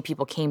 many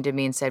people came to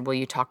me and said, will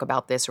you talk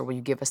about this, or will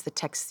you give us the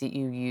texts that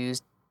you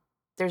used?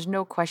 There's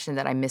no question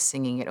that I missed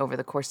singing it over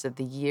the course of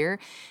the year,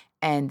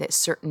 and that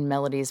certain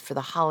melodies for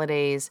the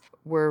holidays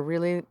were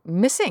really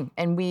missing.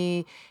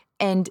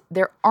 And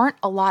there aren't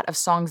a lot of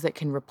songs that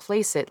can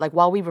replace it. Like,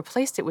 while we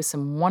replaced it with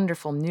some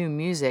wonderful new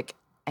music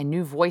and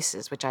new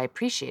voices, which I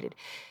appreciated,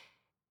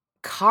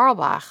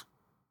 Carlebach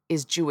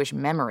is Jewish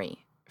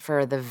memory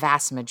for the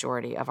vast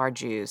majority of our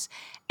Jews.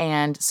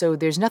 And so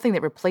there's nothing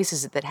that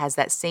replaces it that has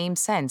that same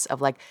sense of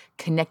like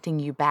connecting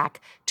you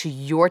back to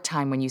your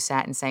time when you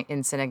sat and sang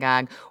in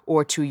synagogue,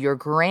 or to your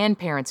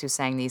grandparents who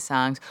sang these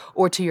songs,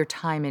 or to your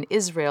time in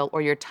Israel,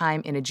 or your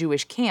time in a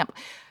Jewish camp.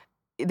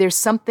 There's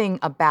something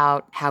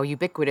about how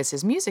ubiquitous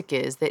his music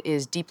is that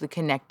is deeply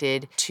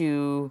connected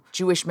to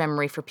Jewish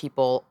memory for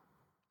people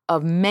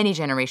of many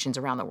generations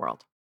around the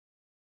world.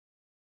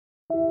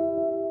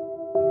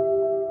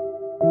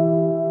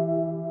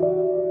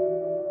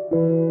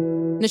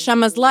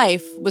 Neshama's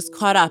life was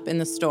caught up in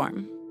the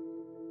storm.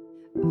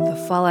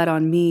 The fallout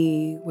on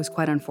me was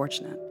quite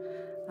unfortunate.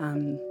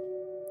 And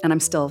I'm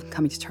still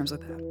coming to terms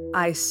with that.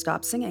 I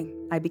stopped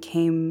singing. I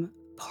became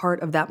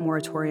part of that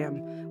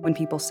moratorium. When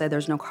people say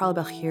there's no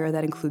Carlebach here,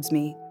 that includes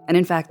me. And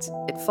in fact,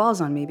 it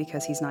falls on me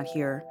because he's not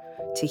here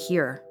to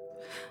hear.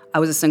 I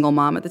was a single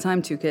mom at the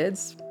time, 2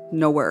 kids,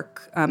 no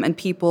work. And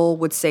people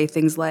would say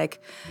things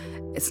like,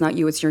 it's not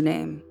you, it's your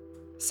name.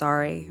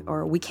 Sorry,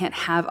 or we can't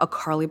have a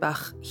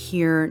Carlebach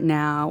here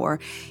now, or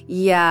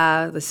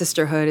yeah, the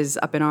sisterhood is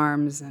up in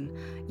arms, and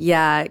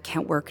yeah, it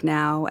can't work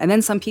now. And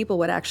then some people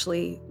would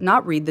actually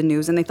not read the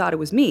news, and they thought it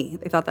was me.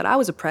 They thought that I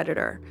was a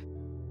predator.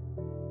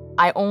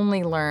 I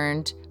only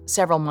learned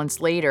several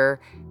months later,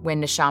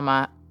 when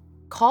Neshama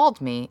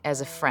called me as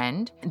a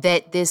friend,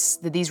 that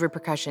these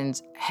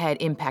repercussions had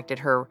impacted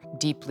her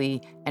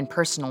deeply and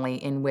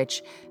personally, in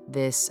which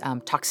this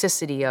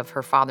toxicity of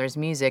her father's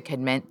music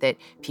had meant that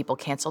people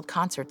canceled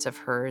concerts of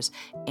hers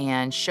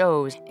and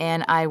shows.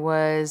 And I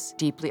was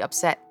deeply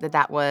upset that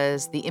that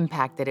was the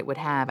impact that it would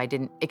have. I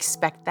didn't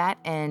expect that,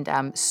 and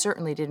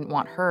certainly didn't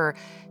want her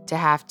to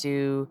have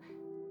to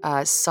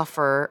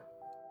suffer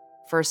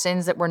for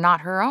sins that were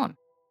not her own.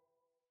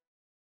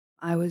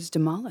 I was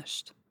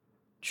demolished,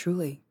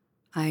 truly.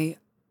 I've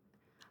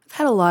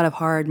had a lot of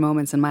hard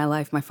moments in my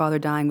life. My father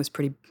dying was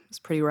pretty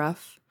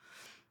rough.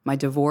 my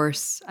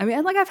divorce. I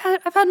mean, like I've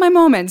had my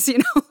moments,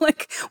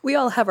 like we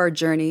all have our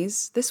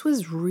journeys. This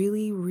was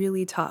really,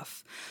 really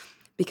tough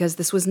because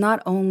this was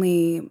not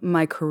only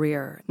my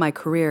career. My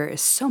career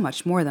is so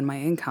much more than my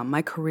income.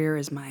 My career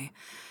is my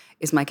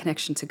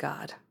connection to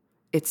God.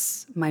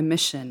 It's my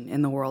mission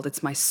in the world.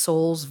 It's my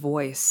soul's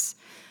voice.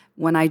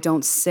 When I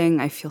don't sing,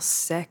 I feel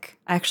sick.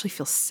 I actually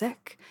feel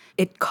sick.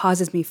 It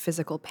causes me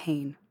physical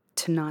pain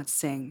to not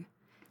sing,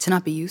 to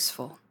not be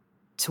useful,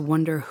 to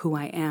wonder who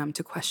I am,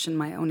 to question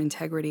my own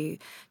integrity,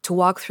 to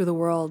walk through the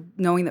world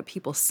knowing that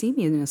people see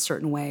me in a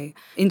certain way,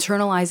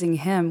 internalizing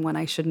him when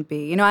I shouldn't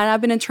be. And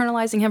I've been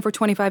internalizing him for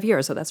 25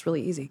 years, so that's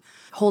really easy.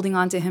 Holding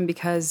on to him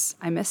because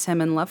I miss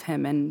him and love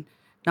him, and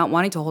not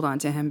wanting to hold on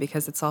to him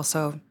because it's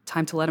also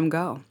time to let him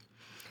go.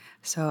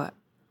 So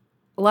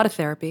a lot of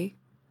therapy,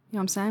 you know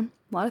what I'm saying?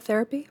 A lot of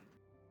therapy.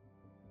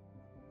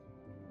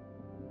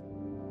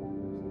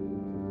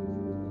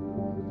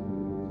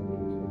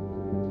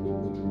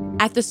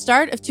 At the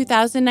start of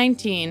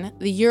 2019,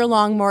 the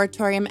year-long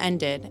moratorium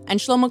ended, and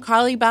Shlomo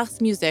Carlebach's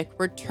music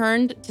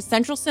returned to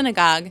Central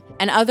Synagogue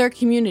and other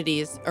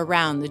communities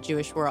around the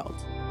Jewish world.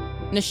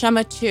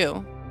 Neshama,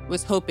 too,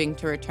 was hoping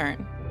to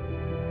return.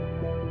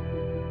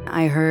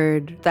 I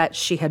heard that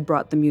she had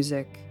brought the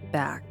music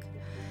back.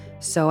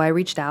 So I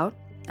reached out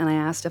and I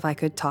asked if I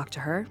could talk to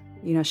her.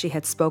 She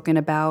had spoken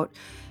about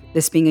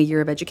this being a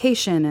year of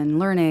education and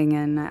learning,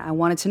 and I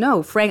wanted to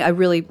know. I'm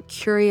really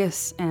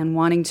curious and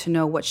wanting to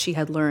know what she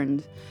had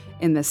learned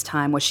in this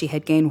time, what she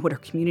had gained, what her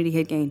community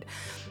had gained.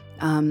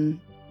 And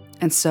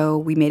so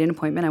we made an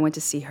appointment. I went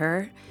to see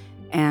her,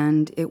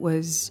 and it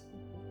was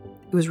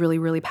really,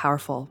 really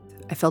powerful.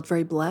 I felt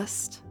very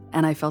blessed,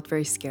 and I felt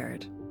very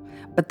scared.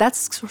 But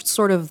that's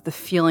sort of the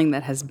feeling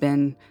that has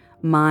been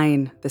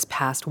mine this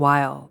past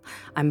while.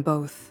 I'm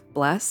both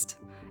blessed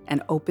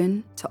and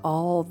open to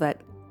all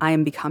that I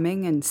am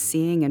becoming and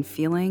seeing and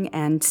feeling,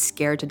 and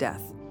scared to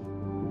death.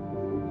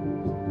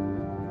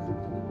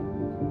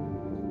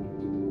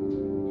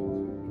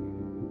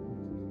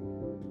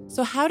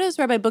 So how does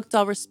Rabbi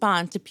Buchdahl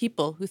respond to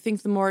people who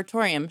think the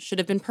moratorium should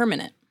have been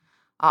permanent?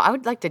 I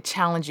would like to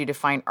challenge you to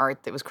find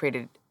art that was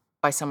created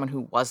by someone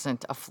who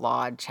wasn't a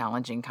flawed,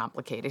 challenging,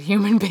 complicated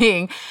human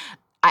being.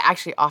 I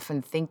actually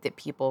often think that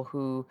people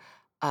who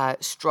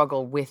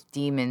struggle with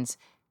demons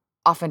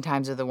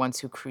oftentimes are the ones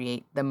who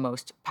create the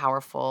most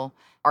powerful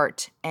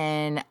art.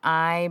 And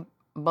I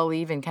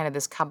believe in kind of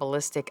this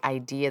Kabbalistic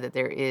idea that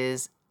there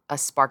is a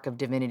spark of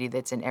divinity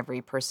that's in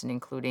every person,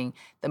 including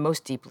the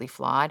most deeply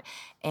flawed,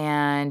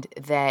 and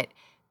that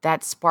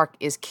spark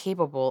is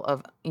capable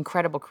of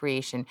incredible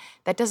creation.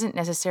 That doesn't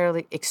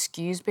necessarily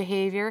excuse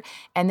behavior,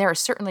 and there are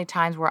certainly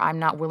times where I'm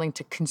not willing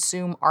to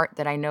consume art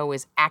that I know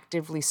is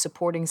actively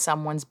supporting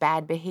someone's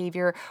bad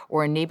behavior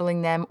or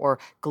enabling them or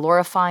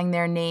glorifying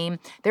their name.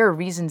 There are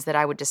reasons that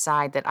I would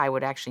decide that I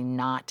would actually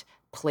not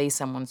play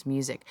someone's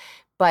music.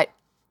 But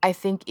I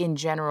think in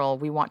general,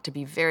 we want to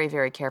be very,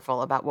 very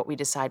careful about what we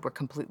decide we're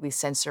completely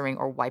censoring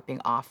or wiping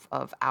off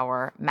of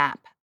our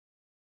map.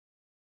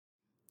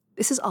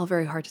 This is all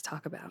very hard to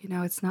talk about.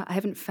 I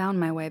haven't found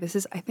my way. This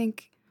is, I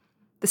think,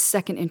 the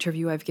second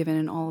interview I've given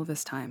in all of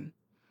this time.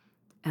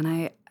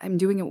 And I'm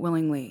doing it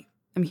willingly.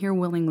 I'm here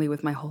willingly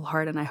with my whole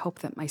heart, and I hope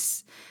that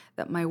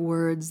my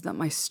words, that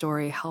my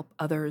story help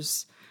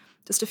others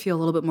just to feel a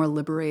little bit more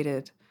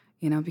liberated,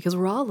 because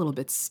we're all a little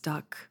bit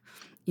stuck.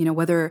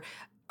 Whether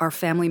our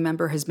family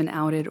member has been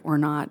outed or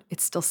not,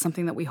 it's still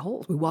something that we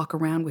hold. We walk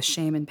around with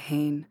shame and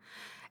pain.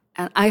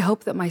 And I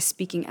hope that my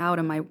speaking out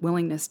and my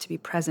willingness to be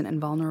present and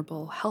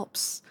vulnerable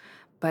helps.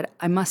 But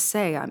I must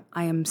say,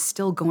 I am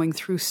still going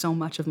through so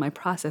much of my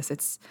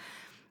process.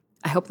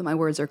 I hope that my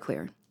words are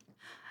clear.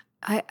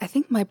 I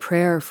think my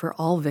prayer for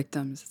all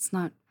victims, it's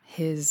not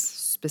his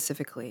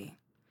specifically.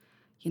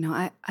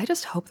 I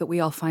just hope that we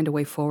all find a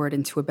way forward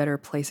into a better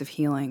place of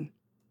healing,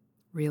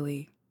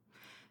 really.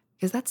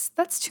 Because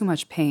that's too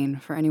much pain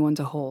for anyone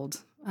to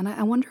hold. And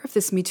I wonder if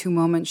this Me Too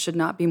moment should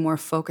not be more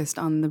focused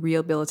on the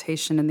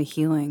rehabilitation and the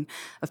healing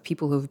of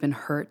people who have been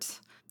hurt.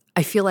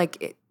 I feel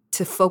like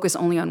to focus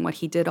only on what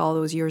he did all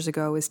those years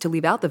ago is to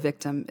leave out the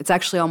victim. It's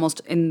actually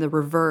almost in the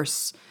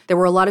reverse. There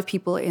were a lot of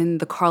people in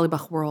the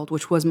Carlebach world,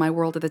 which was my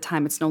world at the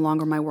time, it's no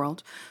longer my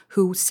world,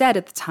 who said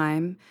at the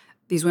time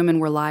these women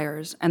were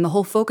liars. And the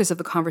whole focus of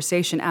the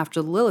conversation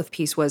after the Lilith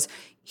piece was,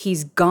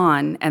 he's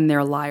gone and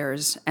they're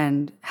liars,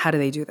 and how do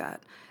they do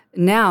that?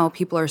 Now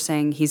people are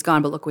saying he's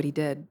gone, but look what he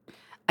did.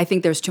 I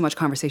think there's too much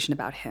conversation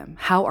about him.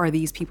 How are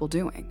these people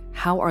doing?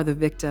 How are the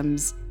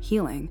victims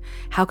healing?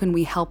 How can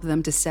we help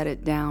them to set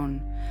it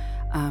down,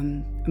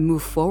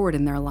 move forward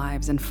in their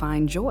lives, and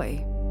find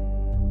joy?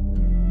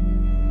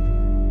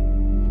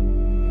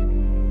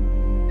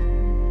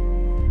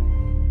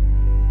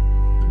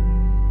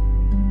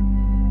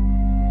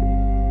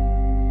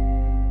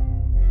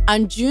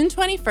 On June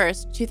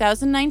 21st,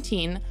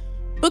 2019,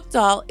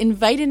 Buchdahl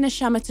invited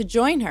Neshama to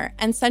join her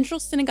and Central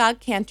Synagogue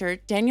cantor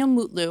Daniel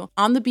Mutlu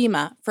on the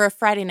Bima for a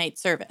Friday night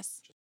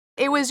service.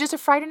 It was just a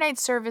Friday night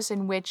service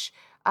in which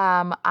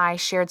I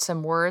shared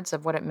some words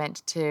of what it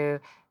meant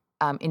to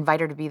invite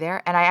her to be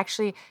there. And I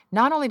actually,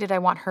 not only did I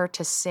want her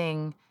to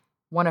sing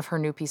one of her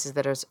new pieces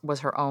that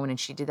was her own, and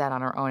she did that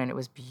on her own, and it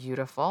was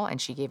beautiful,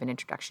 and she gave an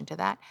introduction to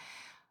that.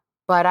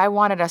 But I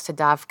wanted us to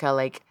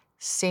davka,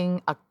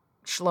 sing a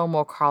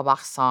Shlomo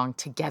Carlebach song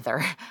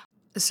together.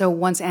 So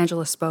once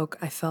Angela spoke,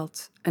 I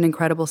felt an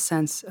incredible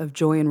sense of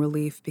joy and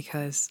relief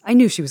because I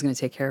knew she was going to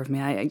take care of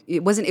me.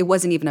 It wasn't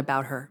even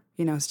about her.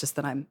 It's just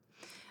that I'm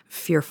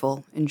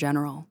fearful in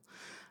general.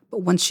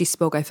 But once she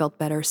spoke, I felt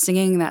better.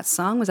 Singing that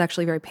song was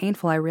actually very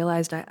painful. I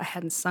realized I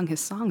hadn't sung his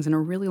songs in a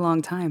really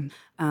long time,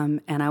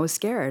 and I was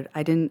scared.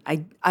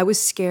 I was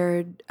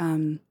scared.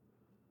 I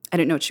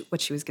didn't know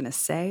what she was going to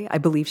say. I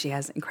believe she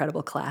has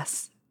incredible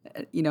class,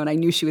 and I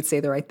knew she would say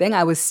the right thing.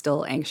 I was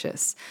still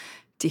anxious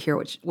to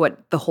hear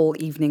what the whole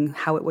evening,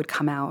 how it would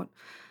come out,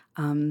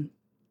 and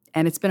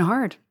it's been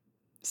hard.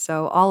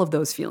 So all of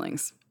those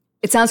feelings.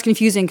 It sounds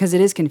confusing because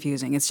it is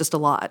confusing. It's just a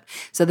lot.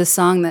 So the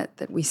song that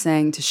we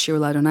sang to Shir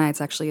L'Adonai, it's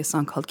actually a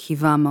song called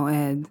Kiva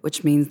Moed,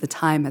 which means the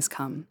time has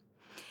come.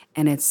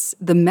 And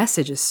the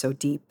message is so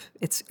deep.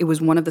 It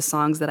was one of the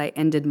songs that I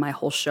ended my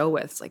whole show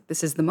with. It's like,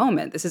 this is the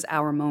moment. This is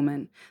our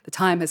moment. The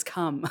time has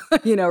come.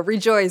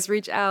 Rejoice,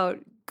 reach out,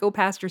 go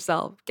past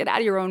yourself, get out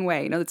of your own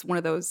way. It's one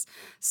of those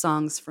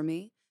songs for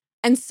me.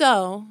 And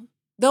so,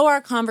 though our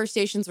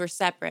conversations were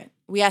separate,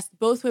 we asked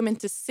both women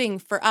to sing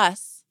for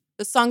us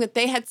the song that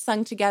they had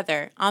sung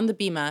together on the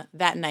Bima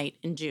that night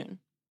in June.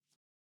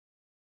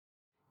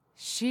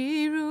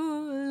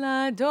 Shiru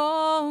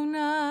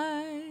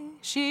l'Adonai,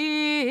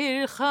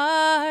 shir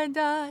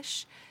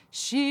chadash,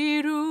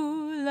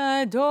 shiru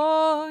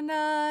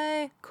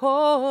l'Adonai,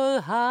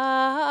 kol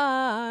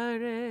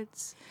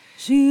haaretz.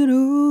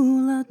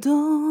 Shiru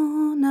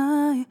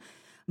l'Adonai,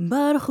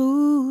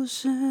 baruchu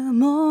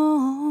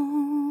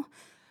shemo.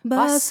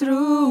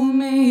 Basru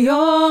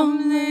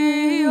miyom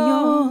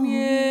liyom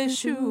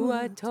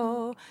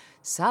Yeshuato,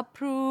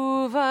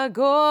 sapru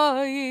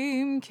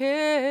vagoyim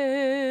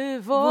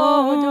kevodo,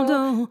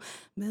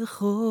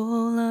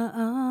 bechol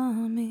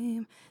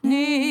ha'amim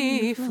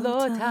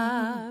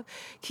niflotav,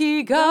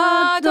 ki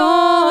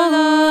gadol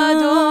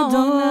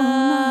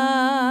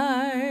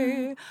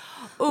Adonai,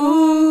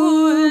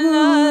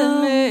 ulal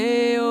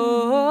meod,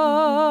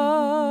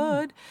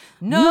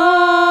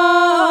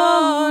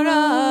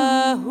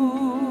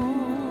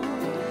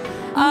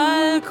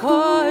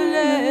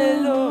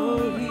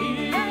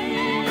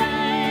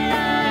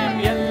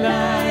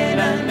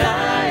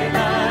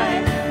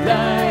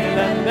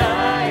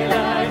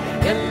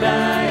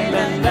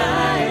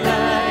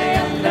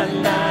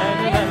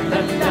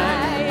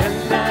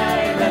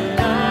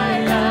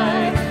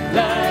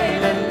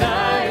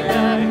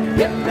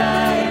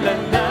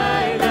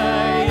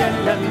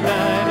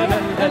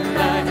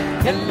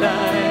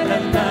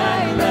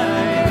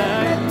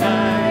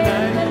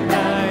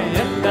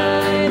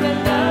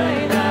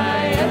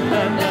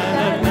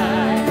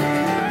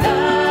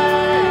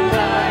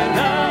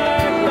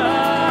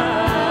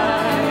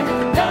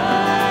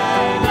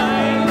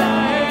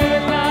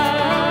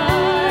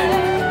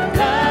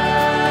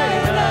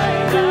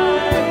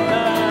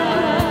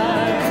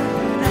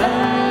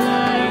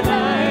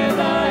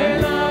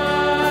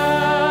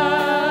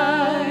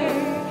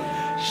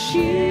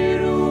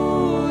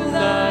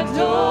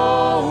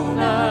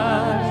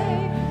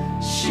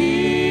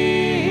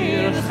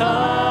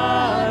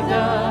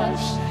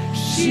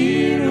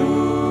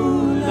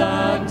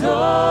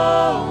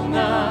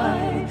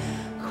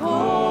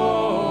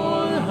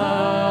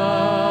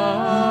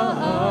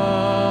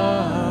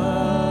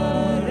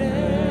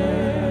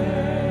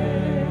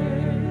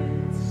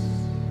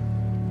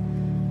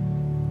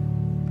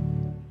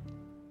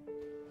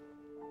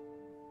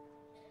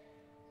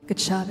 Good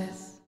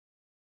Shabbos.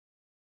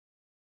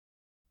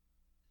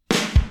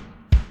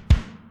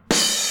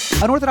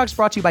 Unorthodox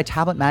brought to you by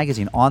Tablet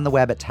Magazine on the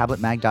web at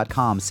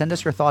tabletmag.com. Send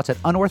us your thoughts at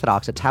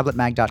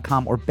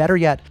unorthodox@tabletmag.com, or better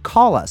yet,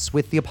 call us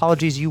with the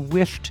apologies you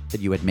wished that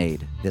you had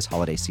made this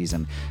holiday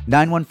season.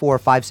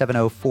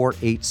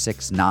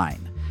 914-570-4869.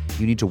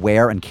 You need to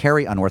wear and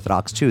carry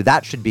Unorthodox too.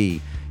 That should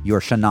be your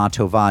Shana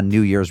Tova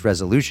New Year's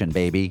resolution,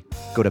 baby.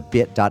 Go to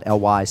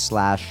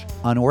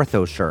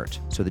bit.ly/unorthoshirt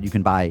so that you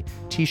can buy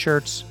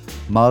t-shirts,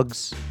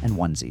 mugs, and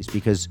onesies,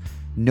 because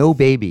no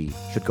baby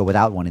should go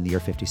without one in the year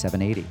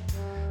 5780.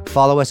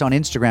 Follow us on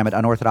Instagram at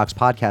Unorthodox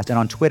Podcast and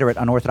on Twitter at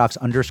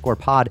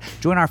Unorthodox_pod.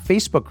 Join our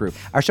Facebook group.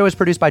 Our show is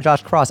produced by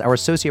Josh Cross. Our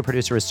associate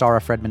producer is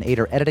Sarah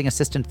Fredman-Ader. Editing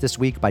assistant this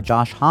week by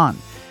Josh Hahn.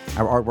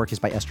 Our artwork is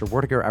by Esther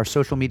Wertiger. Our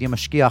social media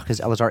mashgiach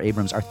is Elazar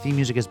Abrams. Our theme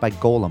music is by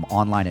Golem,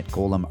 online at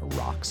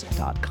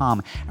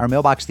golemrocks.com. Our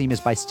mailbox theme is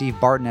by Steve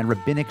Barton, and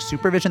rabbinic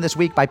supervision this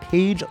week by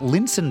Paige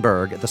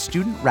Linsenberg, the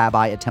student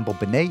rabbi at Temple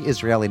B'nai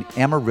Israel in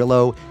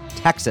Amarillo,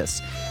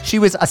 Texas. She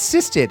was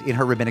assisted in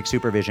her rabbinic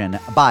supervision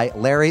by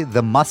Larry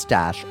the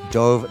Mustache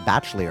Dov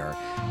Batchelor,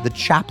 the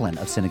chaplain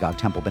of Synagogue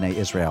Temple B'nai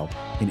Israel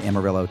in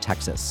Amarillo,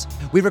 Texas.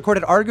 We've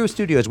recorded Argo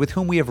Studios, with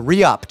whom we have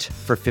re-upped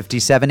for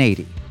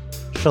 5780.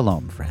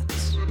 Shalom,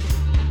 friends.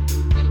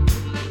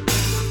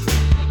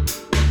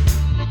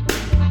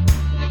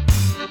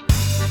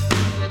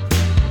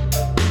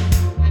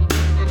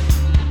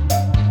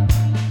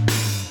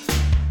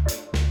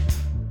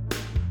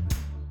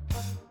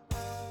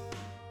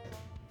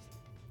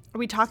 Are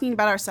we talking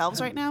about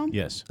ourselves right now?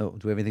 Yes. Oh,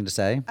 do we have anything to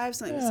say? I have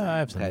something to Yeah, say. I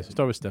have something.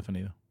 Start with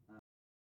Stephanie, though.